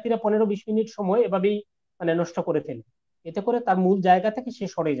শিক্ষার্থীরা 15-20 মিনিট সময় এভাবেই মানে নষ্ট করে ফেলে। এতে করে তার মূল জায়গা থেকে সে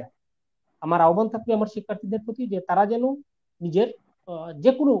সরে যায়। আমার আহ্বান থাকবে আমার শিক্ষার্থীদের প্রতি যে তারা যেন নিজের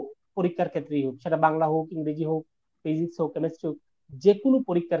যে কোনো পরীক্ষার ক্ষেত্রেই হোক, সেটা বাংলা হোক, ইংরেজি হোক, ফিজিক্স হোক, কেমিস্ট্রি হোক, যে কোনো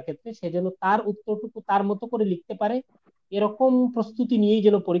পরীক্ষার ক্ষেত্রে সে যেন তার উত্তরটুকু তার মতো করে লিখতে পারে, এরকম প্রস্তুতি নিয়েই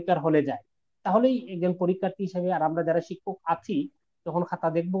যেন পরীক্ষার হলে যায়। তাহলেই একজন পরীক্ষার্থী হিসেবে, আর আমরা যারা শিক্ষক আছি যখন খাতা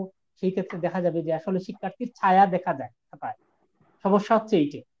দেখবো, সেই ক্ষেত্রে দেখা যাবে যে আসলে শিক্ষার্থীর ছায়া দেখা যায় খাতায়। সমস্যা হচ্ছে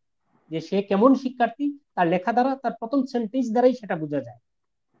এইটা, যে সে কেমন শিক্ষার্থী তার লেখা দ্বারা, তার প্রথম সেন্টেন্স দ্বারাই সেটা বোঝা যায়।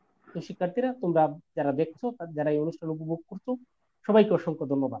 তো শিক্ষার্থীরা, তোমরা যারা দেখছো, যারা এই অনুষ্ঠান উপভোগ করছো, সবাইকে অসংখ্য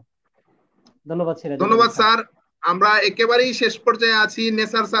ধন্যবাদ। ধন্যবাদ সিরাজ। ধন্যবাদ স্যার। আমরা একেবারেই শেষ পর্যায়ে আছি।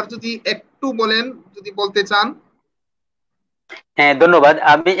 নেসার স্যার যদি একটু বলেন, যদি বলতে চান। হ্যাঁ, ধন্যবাদ।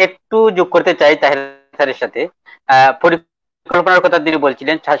 আমি একটু যোগ করতে চাই তাহের স্যারের সাথে। পরিকল্পনার কথা তিনি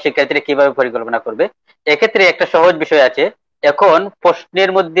বলছিলেন, শিক্ষার্থীরা কিভাবে পরিকল্পনা করবে। এক্ষেত্রে একটা সহজ বিষয় আছে। এখন প্রশ্নের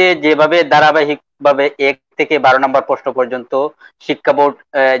মধ্যে যেভাবে ধারাবাহিক ভাবে 1 থেকে 12 নম্বর প্রশ্ন পর্যন্ত শিক্ষা বোর্ড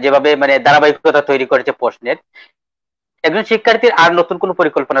যেভাবে মানে ধারাবাহিকতা তৈরি করেছে প্রশ্নের, একজন শিক্ষার্থীর আর নতুন কোনো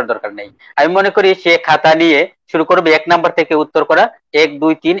পরিকল্পনার দরকার নেই। আমি মনে করি সে খাতা নিয়ে শুরু করবে 1 নাম্বার থেকে উত্তর করা, 1 2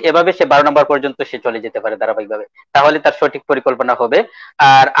 3 এভাবে সে 12 নাম্বার পর্যন্ত সে চলে যেতে পারে ধারাবাহিকভাবে। তাহলে তার সঠিক পরিকল্পনা হবে।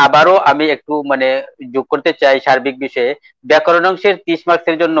 আর আবারও আমি একটু মানে যোগ করতে চাই সার্বিক বিষয়ে, ব্যাকরণ অংশের 30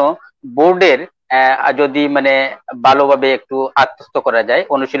 মার্কসের জন্য বোর্ডের যদি মানে ভালোভাবে একটু আত্মস্থ করা যায়,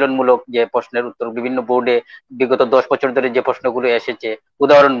 অনুশীলনমূলক যে প্রশ্নের উত্তর বিভিন্ন বোর্ডে বিগত 10 বছর ধরে যে প্রশ্নগুলো এসেছে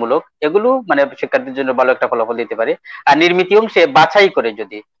উদাহরণমূলক, এগুলো মানে শিক্ষার্থীর জন্য ভালো একটা ফলাফল দিতে পারে। আর নির্মিতি অংশে বাছাই করে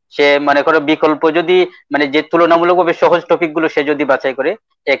যদি সে মনে করো বিকল্প যদি মানে যে তুলনামূলকভাবে সহজ টপিক গুলো সে যদি বাছাই করে,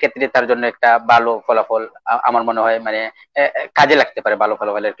 এক্ষেত্রে তার জন্য একটা ভালো ফলাফল আমার মনে হয় মানে কাজে লাগতে পারে ভালো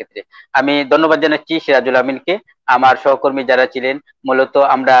ফলাফলের ক্ষেত্রে। আমি ধন্যবাদ জানাচ্ছি সিরাজুল আমিনকে। আমার সহকর্মী যারা ছিলেন, মূলত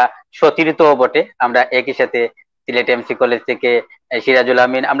আমরা সতীর্থ বটে, আমরা একই সাথে সিলেট এমসি কলেজ থেকে সিরাজুল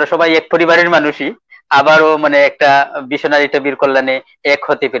আমিন, আমরা সবাই এক পরিবারের মানুষই। আবারও মানে একটা মিশনারি টবির কল্যাণে এক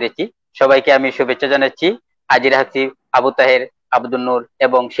হতে পেরেছি। সবাইকে আমি শুভেচ্ছা জানাচ্ছি। আজির হাসিব, আবু তাহের, আব্দুল নূর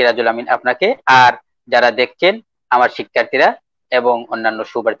এবং সিরাজুল আমিন আপনাকে, আর যারা দেখছেন আমার শিক্ষার্থীরা এবং অন্যান্য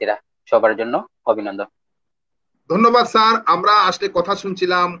শুভার্থীরা, সবার জন্য অভিনন্দন। ধন্যবাদ স্যার। আমরা আসলে কথা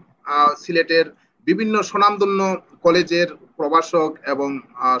শুনছিলাম সিলেটের বিভিন্ন স্বনামধন্য কলেজের প্রভাষক এবং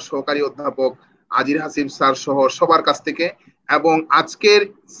সহকারী অধ্যাপক আজির হাসিব স্যার সহ সবার কাছ থেকে, এবং আজকের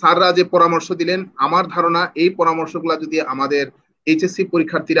স্যাররা যে পরামর্শ দিলেন, আমার ধারণা এই পরামর্শগুলো যদি আমাদের এইচএসসি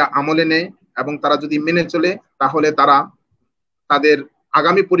পরীক্ষার্থীরা আমলে নেয় এবং তারা যদি মেনে চলে, তাহলে তারা তাদের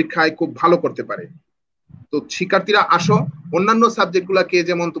আগামী পরীক্ষায় খুব ভালো করতে পারে। তো শিক্ষার্থীরা আসো, অন্যান্য সাবজেক্ট গুলাকে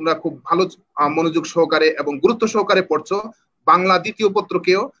যেমন তোমরা খুব ভালো মনোযোগ সহকারে এবং গুরুত্ব সহকারে পড়ছো, বাংলা দ্বিতীয়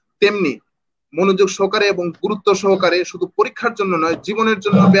পত্রকেও তেমনি মনোযোগ সহকারে এবং গুরুত্ব সহকারে, শুধু পরীক্ষার জন্য নয়, জীবনের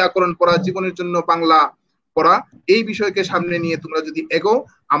জন্য ব্যাকরণ পড়া, জীবনের জন্য বাংলা পড়া, এই বিষয়কে সামনে নিয়ে তোমরা যদি এগো,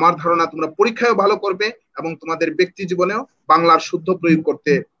 আমার ধারণা তোমরা পরীক্ষায়ও ভালো করবে এবং তোমাদের ব্যক্তি জীবনেও বাংলার শুদ্ধ প্রয়োগ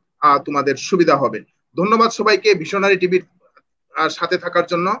করতে তোমাদের সুবিধা হবে। ধন্যবাদ সবাইকে ভিশনারি টিভির সাথে থাকার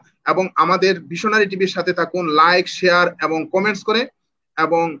জন্য, এবং আমাদের ভিশনারি টিভির সাথে থাকুন লাইক, শেয়ার এবং কমেন্টস করে,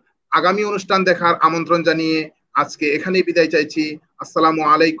 এবং আগামী অনুষ্ঠান দেখার আমন্ত্রণ জানিয়ে আজকে এখানেই বিদায় চাইছি। আসসালামু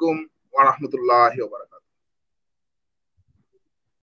আলাইকুম ওয়া রাহমাতুল্লাহি ওয়া বারাকাতুহু।